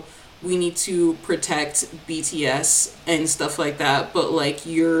 oh, we need to protect BTS and stuff like that, but like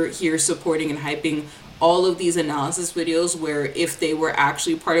you're here supporting and hyping all of these analysis videos where if they were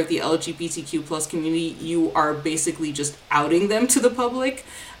actually part of the LGBTQ plus community, you are basically just outing them to the public.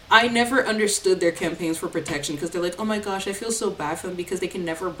 I never understood their campaigns for protection because they're like, oh my gosh, I feel so bad for them because they can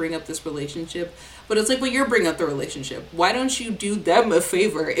never bring up this relationship. But it's like, well, you're bringing up the relationship. Why don't you do them a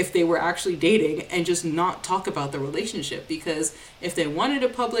favor if they were actually dating and just not talk about the relationship? Because if they wanted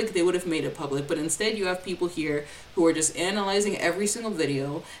it public, they would have made it public. But instead, you have people here who are just analyzing every single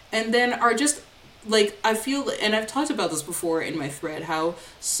video and then are just like, I feel, and I've talked about this before in my thread, how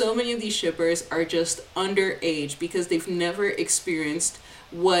so many of these shippers are just underage because they've never experienced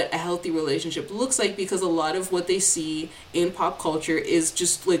what a healthy relationship looks like, because a lot of what they see in pop culture is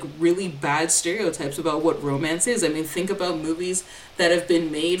just like really bad stereotypes about what romance is. I mean, think about movies that have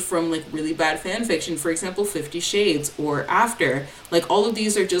been made from like really bad fan fiction, for example 50 Shades or After. Like all of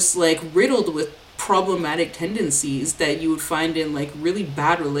these are just like riddled with problematic tendencies that you would find in like really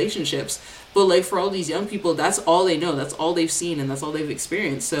bad relationships. But like for all these young people, that's all they know, that's all they've seen, and that's all they've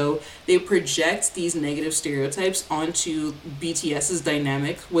experienced. So they project these negative stereotypes onto BTS's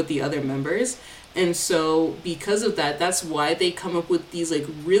dynamic with the other members. And so because of that, that's why they come up with these like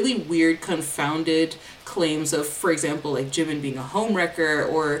really weird, confounded claims of, for example, like Jimin being a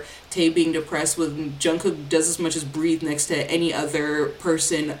homewrecker, or Tae being depressed when Jungkook does as much as breathe next to any other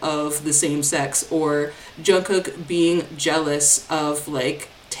person of the same sex, or Jungkook being jealous of like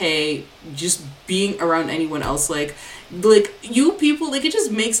Tae just being around anyone else. Like you people, like it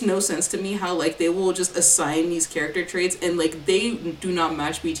just makes no sense to me how like they will just assign these character traits and like they do not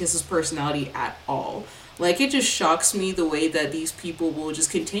match BTS's personality at all. Like it just shocks me the way that these people will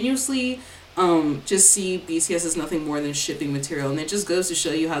just continuously just see BTS as nothing more than shipping material, and it just goes to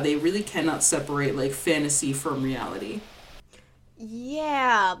show you how they really cannot separate like fantasy from reality.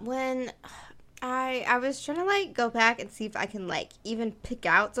 Yeah, when I was trying to like go back and see if I can like even pick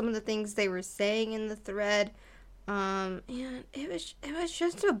out some of the things they were saying in the thread. And it was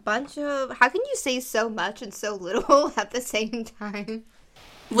just a bunch of, how can you say so much and so little at the same time?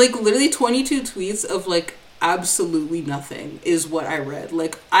 Like literally 22 tweets of like absolutely nothing is what I read.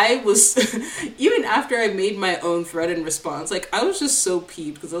 Like I was even after I made my own thread in response, like I was just so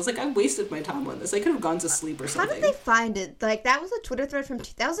peeved because I was like, I wasted my time on this. I could have gone to sleep or something. How did they find it? Like that was a Twitter thread from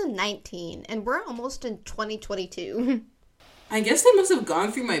 2019 and we're almost in 2022. I guess they must have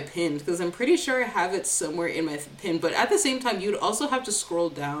gone through my pinned, because I'm pretty sure I have it somewhere in my pinned. But at the same time, you'd also have to scroll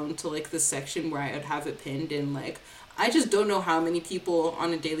down to like the section where I would have it pinned, and like I just don't know how many people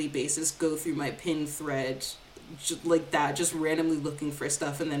on a daily basis go through my pinned thread like that, just randomly looking for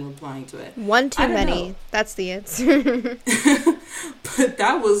stuff and then replying to it. One too many. Know. That's the answer. But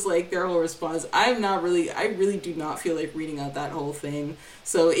that was like their whole response. I really do not feel like reading out that whole thing.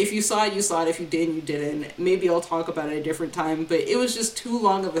 So if you saw it, you saw it. If you didn't, you didn't. Maybe I'll talk about it a different time. But it was just too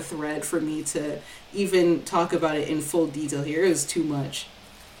long of a thread for me to even talk about it in full detail here. It was too much.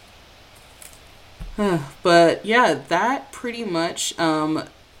 But yeah, that pretty much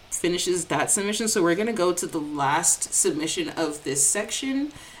finishes that submission. So we're gonna go to the last submission of this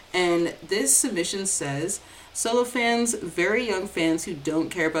section, and this submission says, solo fans, very young fans who don't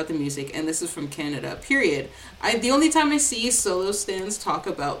care about the music, and this is from Canada, period. The only time I see solo stans talk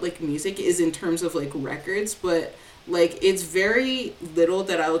about like music is in terms of like records, but like it's very little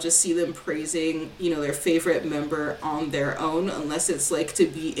that I'll just see them praising, you know, their favorite member on their own, unless it's like to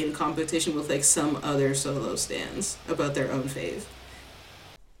be in competition with like some other solo stans about their own fave.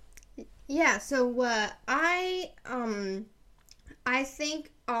 Yeah, so I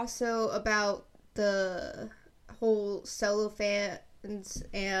think also about the whole solo fans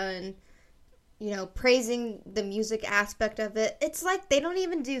and, you know, praising the music aspect of it. It's like they don't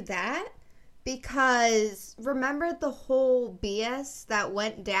even do that, because remember the whole BS that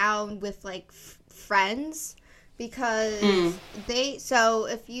went down with like Friends, because so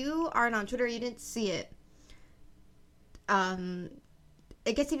if you aren't on Twitter, you didn't see it.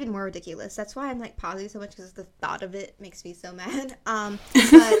 It gets even more ridiculous. That's why I'm like pausing so much, because the thought of it makes me so mad.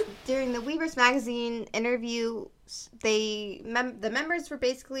 But during the Weverse magazine interview, the members were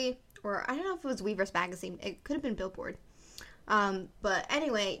basically, or I don't know if it was Weverse magazine, it could have been Billboard. But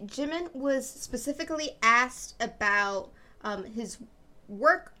anyway, Jimin was specifically asked about his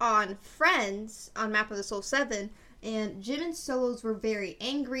work on Friends on Map of the Soul 7. And Jimin's solos were very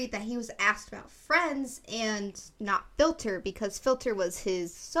angry that he was asked about Friends and not Filter, because Filter was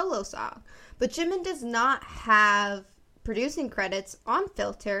his solo song. But Jimin does not have producing credits on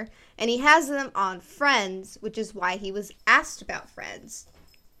Filter, and he has them on Friends, which is why he was asked about Friends.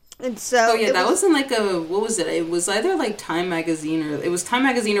 And so Oh yeah, that was in like a, what was it? It was either like Time Magazine, or it was Time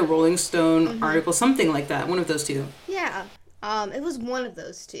Magazine or Rolling Stone article, something like that. One of those two. yeah. It was one of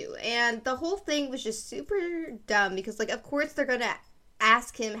those two. And the whole thing was just super dumb because, like, of course they're gonna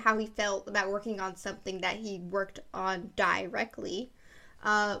ask him how he felt about working on something that he worked on directly.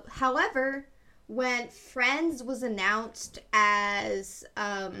 However, when Friends was announced as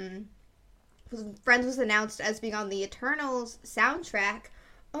being on the Eternals soundtrack,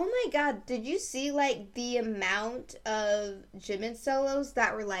 oh my god, did you see, like, the amount of Jimin solos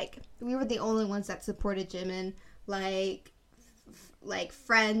that were, like, we were the only ones that supported Jimin, like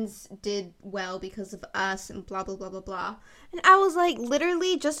Friends did well because of us and blah, blah, blah, blah, blah. And I was like,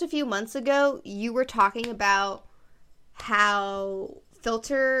 literally just a few months ago, you were talking about how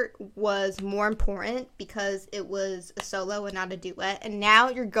Filter was more important because it was a solo and not a duet, and now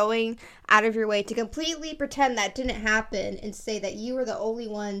you're going out of your way to completely pretend that didn't happen and say that you were the only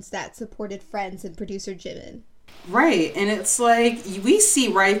ones that supported Friends and producer Jimin. Right, and it's like, we see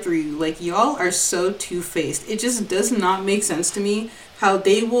right through you. Like, y'all are so two-faced. It just does not make sense to me how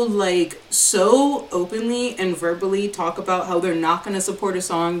they will, like, so openly and verbally talk about how they're not going to support a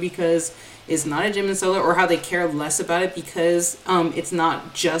song because it's not a Jimin solo, or how they care less about it because it's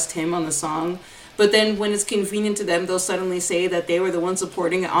not just him on the song. But then when it's convenient to them, they'll suddenly say that they were the ones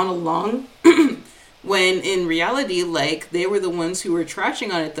supporting it on along. When in reality, like, they were the ones who were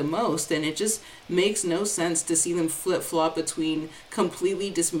trashing on it the most, and it just makes no sense to see them flip-flop between completely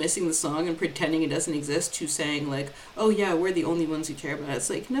dismissing the song and pretending it doesn't exist to saying, like, oh yeah, we're the only ones who care about it.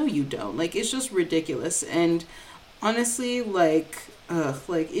 It's like, no, you don't. Like, it's just ridiculous. And honestly, like,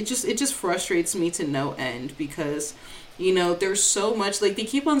 it just frustrates me to no end because, you know, there's so much, like, they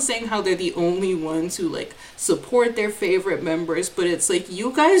keep on saying how they're the only ones who, like, support their favorite members, but it's like,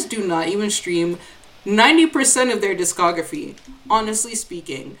 you guys do not even stream 90% of their discography, honestly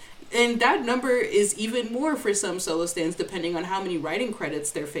speaking. And that number is even more for some solo stans, depending on how many writing credits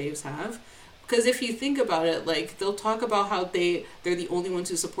their faves have. Because if you think about it, like, they'll talk about how they're the only ones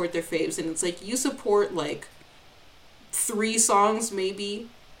who support their faves, and it's like, you support, like, 3 songs maybe,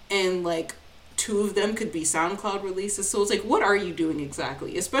 and, like, 2 of them could be SoundCloud releases. So it's like, what are you doing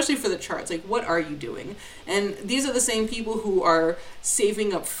exactly? Especially for the charts. Like, what are you doing? And these are the same people who are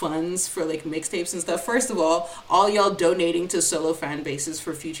saving up funds for, like, mixtapes and stuff. First of all y'all donating to solo fan bases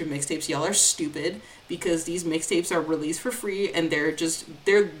for future mixtapes, y'all are stupid, because these mixtapes are released for free and they're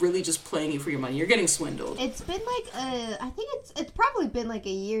really just playing you for your money. You're getting swindled. It's been like I think it's probably been like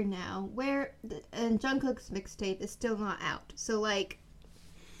a year now where and Jungkook's mixtape is still not out. So like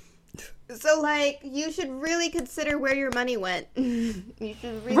you should really consider where your money went. You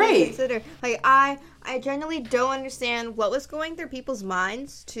should really consider. Like, I genuinely don't understand what was going through people's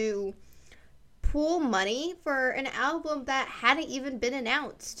minds to pool money for an album that hadn't even been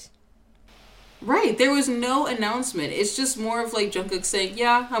announced. Right, there was no announcement. It's just more of like Jungkook saying,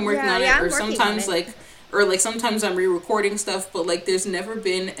 "Yeah, I'm working on it," or sometimes sometimes I'm re-recording stuff, but like there's never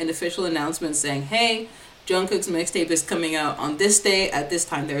been an official announcement saying, "Hey, Jungkook's mixtape is coming out on this day at this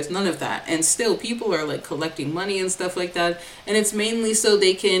time." There's none of that. And still people are like collecting money and stuff like that. And it's mainly so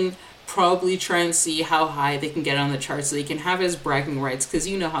they can probably try and see how high they can get on the charts so they can have it as bragging rights, because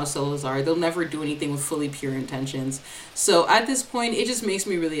you know how solos are. They'll never do anything with fully pure intentions. So at this point, it just makes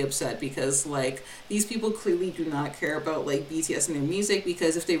me really upset because like these people clearly do not care about like BTS and their music,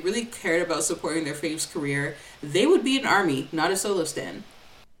 because if they really cared about supporting their fave's career, they would be an army, not a solo stan.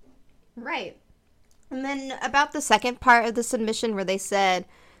 Right. And then about the second part of the submission where they said,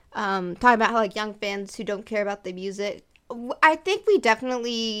 talking about how like young fans who don't care about the music, I think we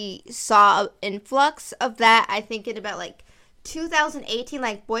definitely saw an influx of that. I think in about like 2018,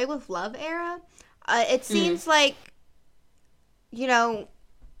 like Boy With Love era. It seems like, you know,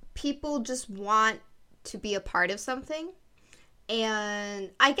 people just want to be a part of something.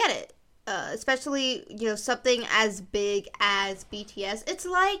 And I get it. Especially, you know, something as big as BTS. It's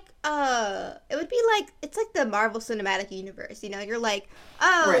like, it would be like, it's like the Marvel Cinematic Universe, you know? You're like,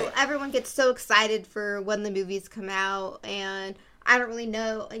 Everyone gets so excited for when the movies come out, and I don't really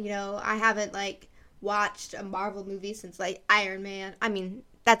know, you know, I haven't, like, watched a Marvel movie since, like, Iron Man. I mean,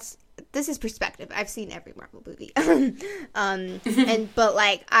 this is perspective. I've seen every Marvel movie. But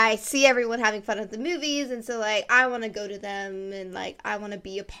like I see everyone having fun at the movies, and so like I want to go to them, and like I want to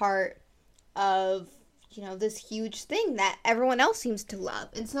be a part of, you know, this huge thing that everyone else seems to love.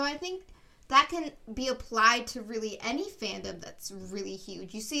 And so I think that can be applied to really any fandom that's really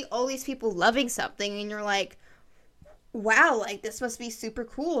huge. You see all these people loving something and you're like, wow, like this must be super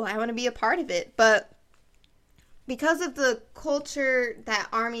cool. I want to be a part of it. But because of the culture that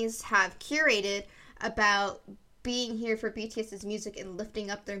armies have curated about being here for BTS's music and lifting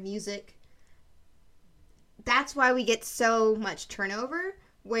up their music. That's why we get so much turnover,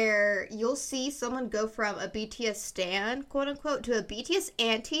 where you'll see someone go from a BTS stan, quote unquote, to a BTS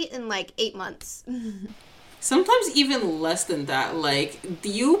anti in like 8 months. Sometimes even less than that. Like,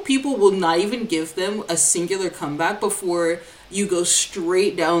 you people will not even give them a singular comeback before you go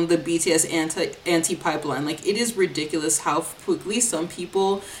straight down the BTS anti pipeline. Like, it is ridiculous how quickly some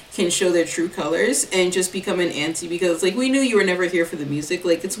people can show their true colors and just become an anti, because like, we knew you were never here for the music.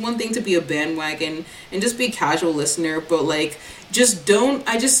 Like, it's one thing to be a bandwagon and just be a casual listener, but like,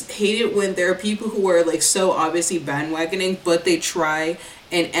 I just hate it when there are people who are like so obviously bandwagoning, but they try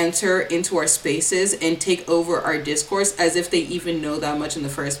and enter into our spaces and take over our discourse as if they even know that much in the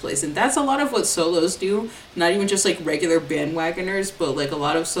first place. And that's a lot of what solos do. Not even just like regular bandwagoners, but like a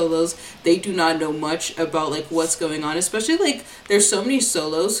lot of solos, they do not know much about like what's going on. Especially like, there's so many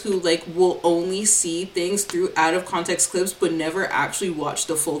solos who like will only see things through out of context clips but never actually watch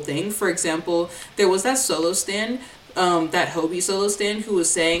the full thing. For example, there was that solo stan, that Hobie solo stan, who was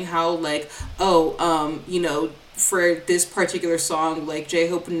saying how like, for this particular song, like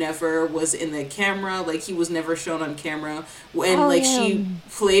J-Hope never was in the camera, like he was never shown on camera, and she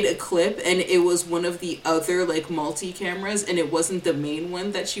played a clip and it was one of the other like multi-cameras and it wasn't the main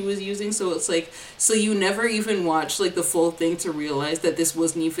one that she was using. So it's like, so you never even watched like the full thing to realize that this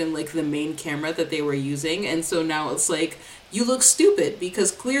wasn't even like the main camera that they were using. And so now it's like, you look stupid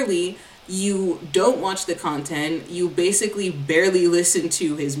because clearly you don't watch the content, you basically barely listen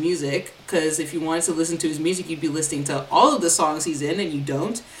to his music, because if you wanted to listen to his music, you'd be listening to all of the songs he's in, and you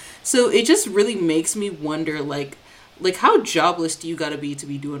don't. So it just really makes me wonder, like how jobless do you gotta be to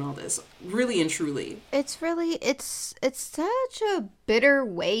be doing all this? Really and truly. It's really, it's such a bitter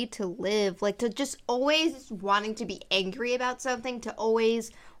way to live. Like, to just always wanting to be angry about something, to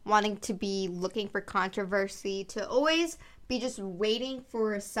always wanting to be looking for controversy, to always be just waiting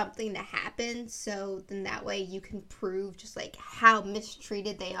for something to happen, so then that way you can prove just like how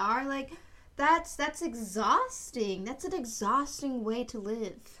mistreated they are. Like, that's exhausting. That's an exhausting way to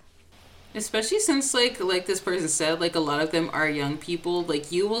live. Especially since like this person said, like a lot of them are young people. Like,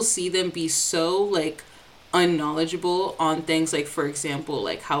 you will see them be so like unknowledgeable on things like, for example,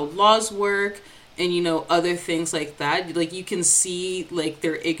 like how laws work and, you know, other things like that. Like, you can see like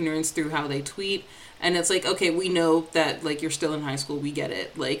their ignorance through how they tweet. And it's like, okay, we know that, like, you're still in high school. We get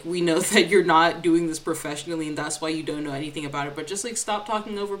it. Like, we know that you're not doing this professionally, and that's why you don't know anything about it. But just, like, stop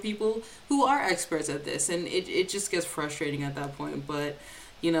talking over people who are experts at this. And it just gets frustrating at that point. But,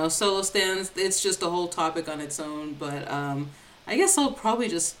 you know, solo stands, it's just a whole topic on its own. But I guess I'll probably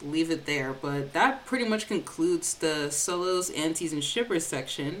just leave it there. But that pretty much concludes the solos, antis, and shippers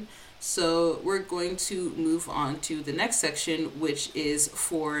section. So we're going to move on to the next section, which is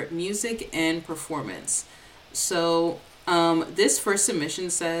for music and performance. So this first submission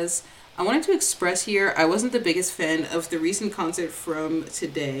says, I wanted to express here, I wasn't the biggest fan of the recent concert from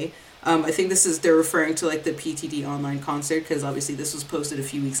today. I think they're referring to like the PTD online concert, because obviously this was posted a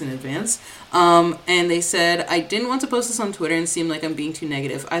few weeks in advance. And they said, I didn't want to post this on Twitter and seem like I'm being too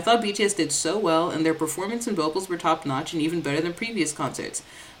negative. I thought BTS did so well and their performance and vocals were top notch and even better than previous concerts.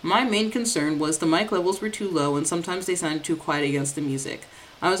 My main concern was the mic levels were too low and sometimes they sounded too quiet against the music.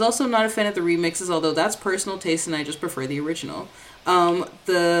 I was also not a fan of the remixes, although that's personal taste and I just prefer the original. I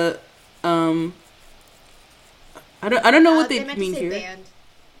don't know what they mean here. Band.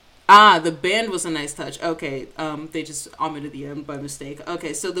 The band was a nice touch. Okay, they just omitted the end by mistake.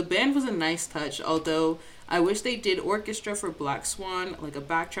 Okay, so the band was a nice touch, although I wish they did orchestra for Black Swan, like a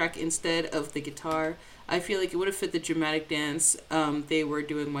backtrack instead of the guitar. I feel like it would have fit the dramatic dance they were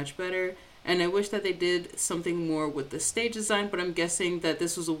doing much better. And I wish that they did something more with the stage design, but I'm guessing that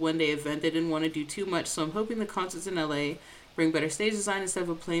this was a one-day event. They didn't want to do too much, so I'm hoping the concerts in LA bring better stage design instead of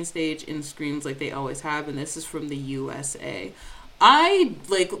a plain stage and screens like they always have. And this is from the USA. I,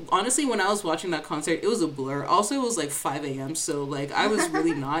 like, honestly, when I was watching that concert, it was a blur. Also, it was, like, 5 a.m., so, like, I was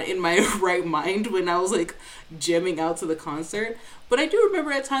really not in my right mind when I was, like, jamming out to the concert. But I do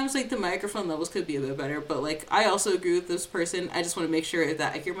remember at times, like, the microphone levels could be a bit better. But, like, I also agree with this person. I just want to make sure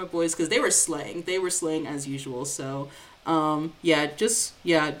that I hear my boys, because they were slaying. They were slaying as usual. So,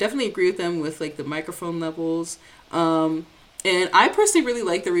 definitely agree with them with, like, the microphone levels. And I personally really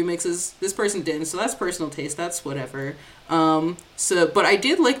like the remixes. This person didn't, so that's personal taste. That's whatever. But I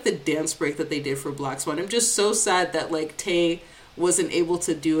did like the dance break that they did for Black Swan. I'm just so sad that, like, Tae wasn't able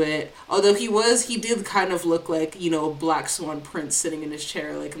to do it. Although he did kind of look like, you know, a Black Swan prince sitting in his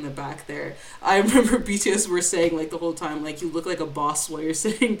chair, like, in the back there. I remember BTS were saying, like, the whole time, like, you look like a boss while you're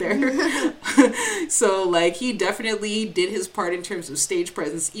sitting there. So, like, he definitely did his part in terms of stage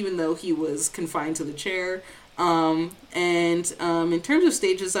presence, even though he was confined to the chair. In terms of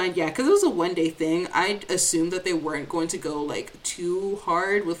stage design, yeah, because it was a 1 day thing, I assumed that they weren't going to go like too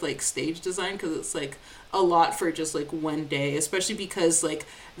hard with like stage design because it's like a lot for just like 1 day, especially because like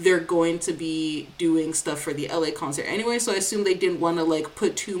they're going to be doing stuff for the LA concert anyway. So I assume they didn't want to like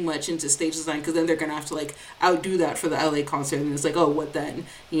put too much into stage design because then they're gonna have to like outdo that for the LA concert, and it's like, oh, what then?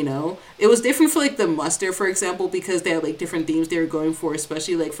 You know, it was different for like the Muster, for example, because they had like different themes they were going for,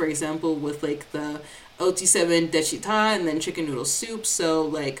 especially like for example with like the OT7 Dechita and then chicken noodle soup. So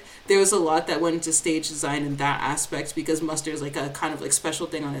like there was a lot that went into stage design in that aspect because Muster is like a kind of like special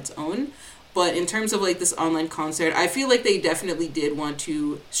thing on its own. But in terms of like this online concert, I feel like they definitely did want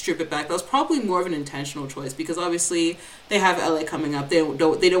to strip it back. That was probably more of an intentional choice because obviously they have LA coming up. They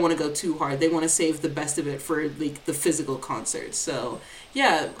don't want to go too hard. They want to save the best of it for like the physical concert. So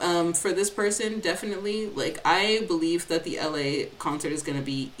yeah, for this person, definitely like I believe that the LA concert is going to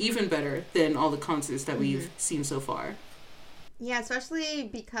be even better than all the concerts that we've seen so far. Yeah, especially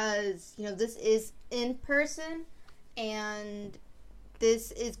because this is in person and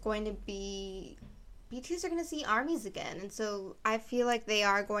this is going to be, BTS are going to see ARMYs again, and so I feel like they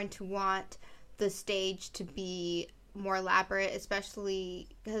are going to want the stage to be more elaborate, especially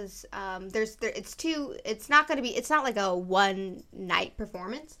because it's not like a one night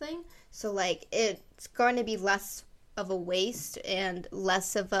performance thing, so like it's going to be less of a waste and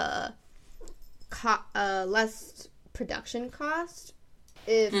less of a less production cost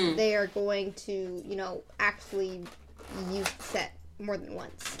if they are going to actually use the set more than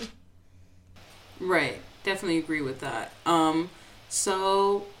once. Right. Definitely agree with that.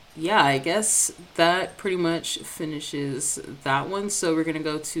 So yeah, I guess that pretty much finishes that one. So we're going to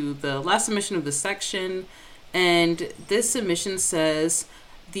go to the last submission of the section. And this submission says,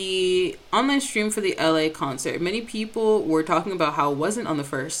 the online stream for the LA concert. Many people were talking about how it wasn't on the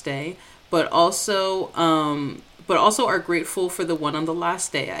first day, but also are grateful for the one on the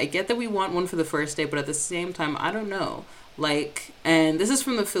last day. I get that we want one for the first day, but at the same time, I don't know. Like, and this is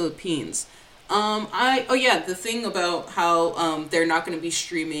from the Philippines. The thing about how they're not going to be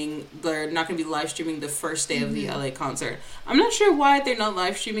live streaming the first day of the LA concert. I'm not sure why they're not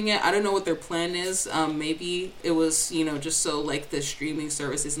live streaming it. I don't know what their plan is. Maybe it was, just so like the streaming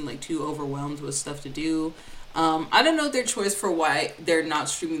service isn't like too overwhelmed with stuff to do. I don't know their choice for why they're not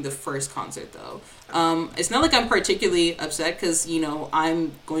streaming the first concert though. It's not like I'm particularly upset because,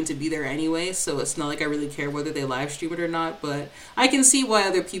 I'm going to be there anyway, so it's not like I really care whether they live stream it or not, but I can see why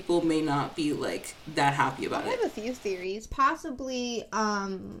other people may not be like that happy about it. I have a few theories. Possibly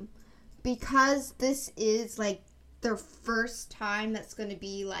because this is like their first time that's going to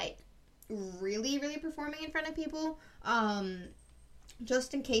be like really, really performing in front of people.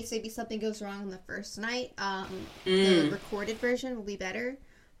 Just in case maybe something goes wrong on the first night, the recorded version will be better.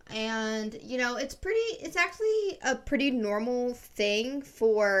 And, it's actually a pretty normal thing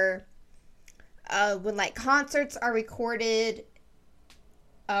for when, like, concerts are recorded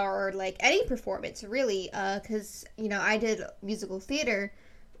or, like, any performance, really. Because, I did musical theater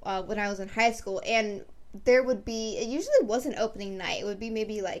when I was in high school, and it usually wasn't opening night. It would be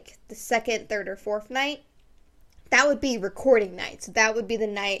maybe, like, the second, third, or fourth night. That would be recording night. So that would be the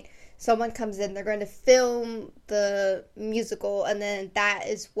night someone comes in, they're going to film the musical, and then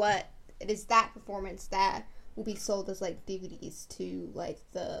it is that performance that will be sold as like DVDs to like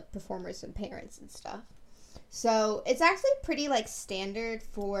the performers and parents and stuff. So it's actually pretty like standard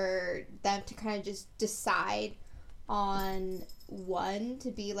for them to kind of just decide on one to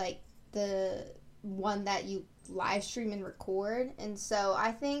be like the one that you live stream and record. And so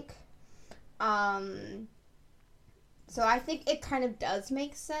I think it kind of does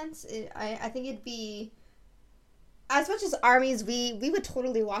make sense. I think it'd be, as much as ARMYs, we would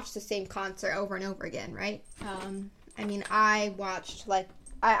totally watch the same concert over and over again, right? I watched, like,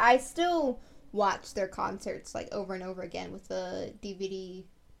 I still watch their concerts, like, over and over again with the DVD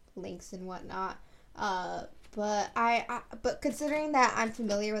links and whatnot. But considering that I'm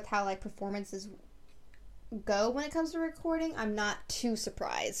familiar with how, like, performances go when it comes to recording, I'm not too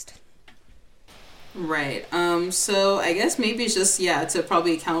surprised. Right. So I guess maybe it's just, to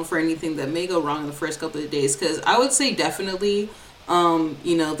probably account for anything that may go wrong in the first couple of days. Because I would say definitely,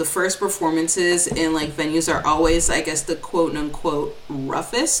 the first performances in, like, venues are always, I guess, the quote-unquote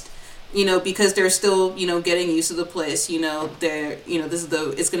roughest. Because they're still, getting used to the place.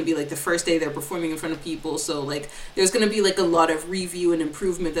 It's going to be, like, the first day they're performing in front of people. So, like, there's going to be, like, a lot of review and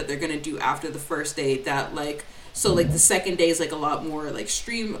improvement that they're going to do after the first day that, like... So, like, the second day is, like, a lot more, like,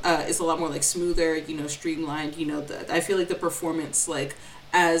 is a lot more, like, smoother, streamlined, I feel like the performance, like,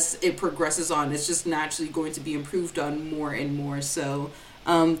 as it progresses on, it's just naturally going to be improved on more and more. So,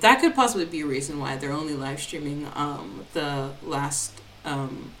 That could possibly be a reason why they're only live streaming the last.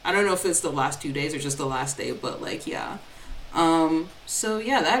 I don't know if it's the last 2 days or just the last day, but like yeah. So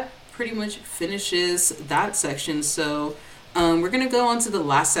yeah, that pretty much finishes that section. So we're gonna go on to the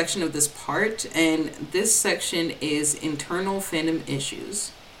last section of this part, and this section is internal fandom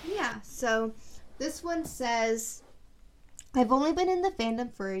issues. Yeah. So this one says, "I've only been in the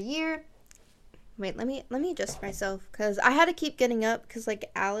fandom for a year." Wait, let me adjust myself because I had to keep getting up because like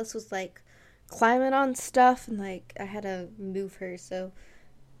Alice was like climbing on stuff and like I had to move her, so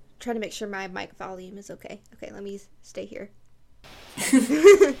trying to make sure my mic volume is okay. Okay, let me stay here.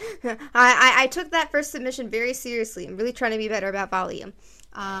 I took that first submission very seriously. I'm really trying to be better about volume.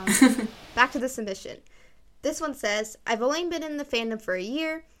 Back to the submission. This one says, "I've only been in the fandom for a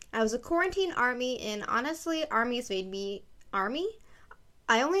year. I was a quarantine ARMY, and honestly, ARMYs made me ARMY.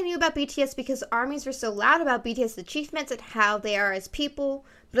 I only knew about BTS because ARMYs were so loud about BTS achievements and how they are as people.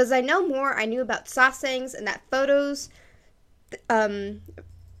 But as I know more, I knew about sasaengs and that photos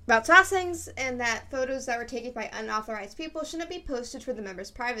that were taken by unauthorized people shouldn't be posted for the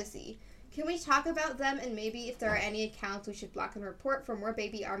members' privacy. Can we talk about them and maybe if there are any accounts we should block and report for more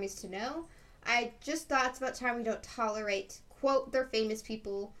baby ARMYs to know? I just thought it's about time we don't tolerate, quote, they're famous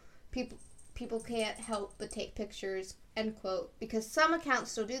people can't help but take pictures, end quote, because some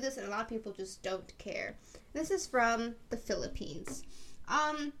accounts still do this and a lot of people just don't care." This is from the Philippines.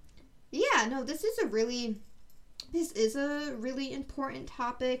 Yeah, no, this is a really important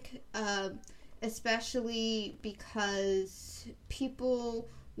topic, especially because people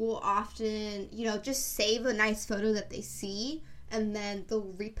will often, just save a nice photo that they see and then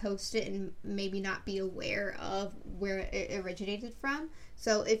they'll repost it and maybe not be aware of where it originated from.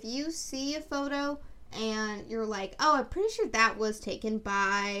 So if you see a photo and you're like, oh, I'm pretty sure that was taken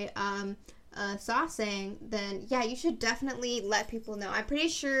by Sasaeng, then yeah, you should definitely let people know. I'm pretty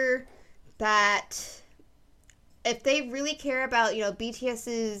sure that if they really care about,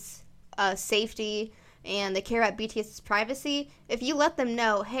 BTS's safety and they care about BTS's privacy, if you let them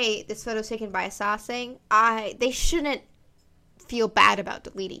know, hey, this photo's taken by Sasaeng, they shouldn't feel bad about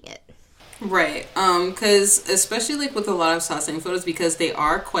deleting it. Right, because especially like with a lot of Sasaeng photos, because they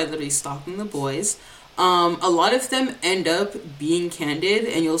are quite literally stalking the boys, a lot of them end up being candid,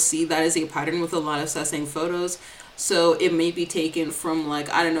 and you'll see that as a pattern with a lot of Sasaeng photos. So it may be taken from like,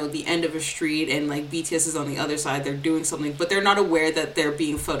 I don't know, the end of a street and like BTS is on the other side, they're doing something, but they're not aware that they're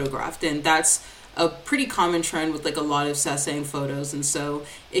being photographed, and that's a pretty common trend with like a lot of Sasaeng photos. And so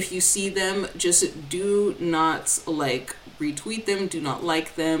if you see them, just do not like retweet them, do not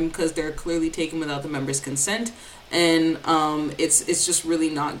like them, because they're clearly taken without the members' consent, and it's just really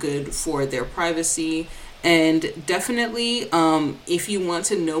not good for their privacy. And definitely if you want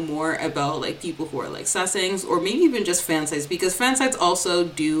to know more about like people who are like Sasaengs, or maybe even just fan sites, because fan sites also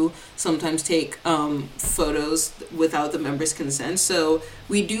do sometimes take photos without the members' consent. So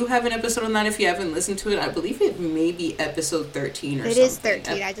we do have an episode on that if you haven't listened to it. I believe it may be episode 13 or something. It is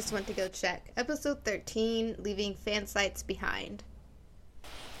 13. I just went to go check. Episode 13, leaving fan sites behind.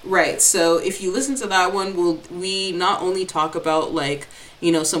 Right, so if you listen to that one, we not only talk about like,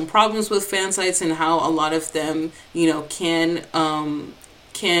 some problems with fan sites and how a lot of them, can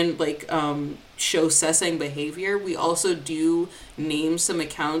show Sasaeng behavior. We also do name some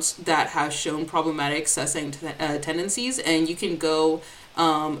accounts that have shown problematic Sasaeng tendencies, and you can go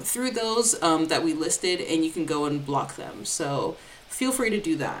through those that we listed, and you can go and block them. So feel free to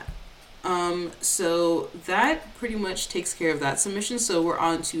do that. So that pretty much takes care of that submission. So we're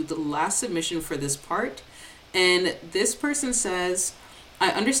on to the last submission for this part. And this person says, "I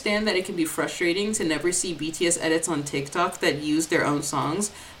understand that it can be frustrating to never see BTS edits on TikTok that use their own songs,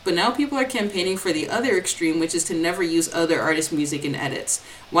 but now people are campaigning for the other extreme, which is to never use other artists' music in edits.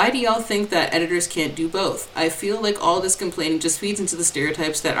 Why do y'all think that editors can't do both? I feel like all this complaining just feeds into the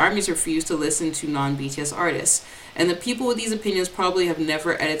stereotypes that ARMYs refuse to listen to non-BTS artists. And the people with these opinions probably have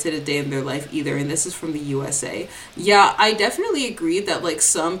never edited a day in their life either." And this is from the USA. Yeah, I definitely agree that like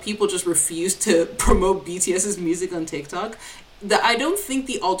some people just refuse to promote BTS's music on TikTok. I don't think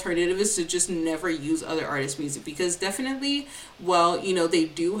the alternative is to just never use other artists' music, because definitely, while they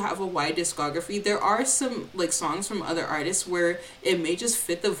do have a wide discography, there are some like songs from other artists where it may just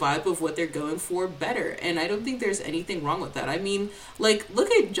fit the vibe of what they're going for better, and I don't think there's anything wrong with that. I mean, like,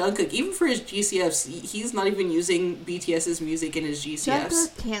 look at Jungkook. Even for his GCFs, he's not even using BTS's music in his GCFs.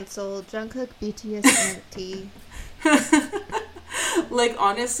 Jungkook canceled. Jungkook BTS empty. Like,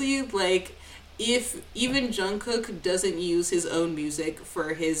 honestly, like, if even Jungkook doesn't use his own music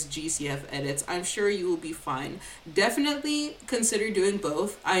for his GCF edits, I'm sure you will be fine. Definitely consider doing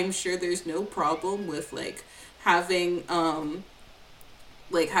both. I'm sure there's no problem with like having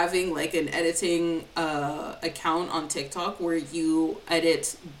like having like an editing account on TikTok where you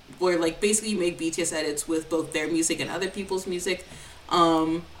edit, where like basically you make BTS edits with both their music and other people's music.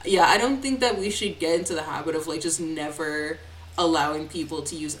 Yeah, I don't think that we should get into the habit of like just never allowing people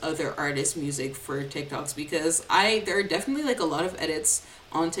to use other artists' music for TikToks, because there are definitely like a lot of edits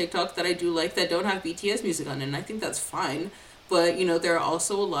on TikTok that I do like that don't have BTS music on it, and I think that's fine. But, you know, there are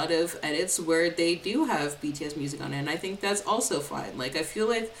also a lot of edits where they do have BTS music on it, and I think that's also fine. Like, I feel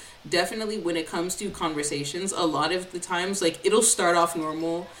like definitely when it comes to conversations, a lot of the times, like, it'll start off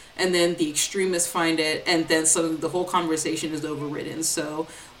normal, and then the extremists find it, and then suddenly the whole conversation is overridden. So,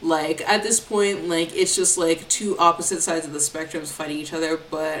 like, at this point, like, it's just, like, two opposite sides of the spectrums fighting each other,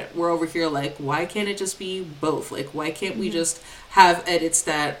 but we're over here, like, why can't it just be both? Like, why can't we just have edits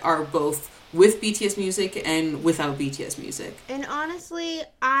that are both with BTS music and without BTS music? And honestly,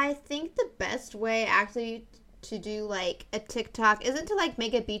 I think the best way actually to do like a TikTok isn't to like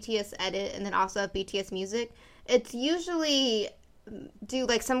make a BTS edit and then also have BTS music. It's usually do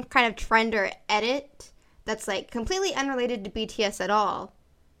like some kind of trend or edit that's like completely unrelated to BTS at all,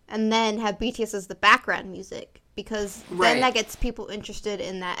 and then have BTS as the background music, because then that gets people interested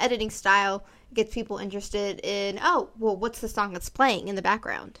in that editing style, gets people interested in, oh, well, what's the song that's playing in the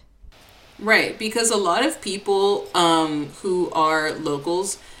background? Right, because a lot of people who are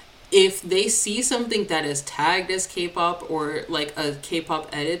locals, if they see something that is tagged as K-pop or like a K-pop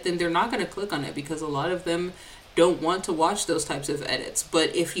edit, then they're not going to click on it, because a lot of them don't want to watch those types of edits.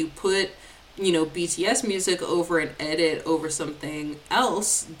 But if you put, you know, BTS music over an edit over something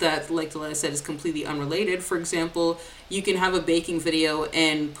else that, like Delena said, is completely unrelated. For example, you can have a baking video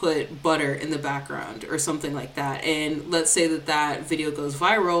and put butter in the background or something like that. And let's say that video goes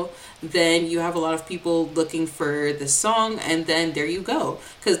viral, then you have a lot of people looking for this song, and then there you go.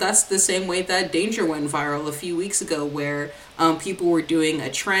 Because that's the same way that Danger went viral a few weeks ago, where people were doing a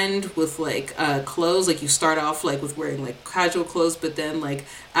trend with like clothes. Like, you start off like with wearing like casual clothes, but then like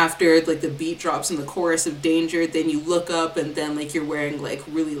after like the beat drops in the chorus of Danger, then you look up and then like you're wearing like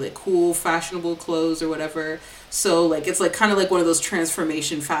really like cool fashionable clothes or whatever. So like it's like kind of like one of those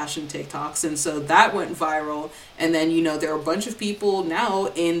transformation fashion TikToks, and so that went viral. And then, you know, there are a bunch of people now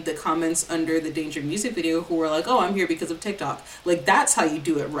in the comments under the Danger music video who are like, oh, I'm here because of TikTok. Like, that's how you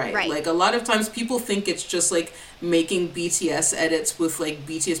do it right. Like, a lot of times people think it's just like making BTS edits with like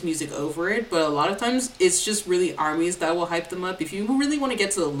BTS music over it, but a lot of times it's just really armies that will hype them up. If you really want to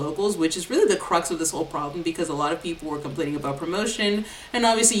get to the locals, which is really the crux of this whole problem, because a lot of people were complaining about promotion, and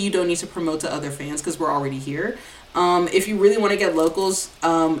obviously you don't need to promote to other fans because we're already here. If you really want to get locals,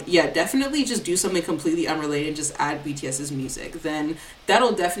 yeah, definitely just do something completely unrelated. Just add BTS's music. Then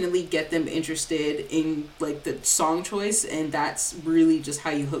that'll definitely get them interested in like the song choice, and that's really just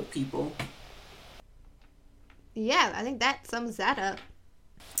how you hook people. Yeah, I think that sums that up.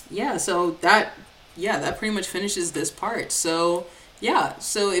 Yeah, so that pretty much finishes this part. So yeah,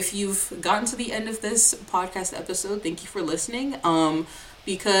 so if you've gotten to the end of this podcast episode, thank you for listening.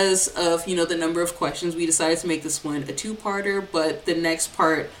 Because of, you know, the number of questions, we decided to make this one a two-parter, but the next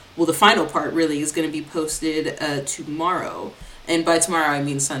part, well, the final part really is going to be posted tomorrow. And by tomorrow, I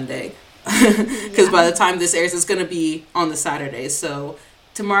mean Sunday. Because by the time this airs, it's going to be on the Saturday. So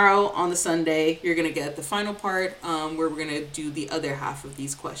tomorrow on the Sunday, you're going to get the final part where we're going to do the other half of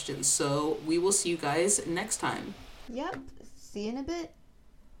these questions. So we will see you guys next time. Yep. See you in a bit.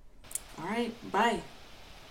 All right. Bye.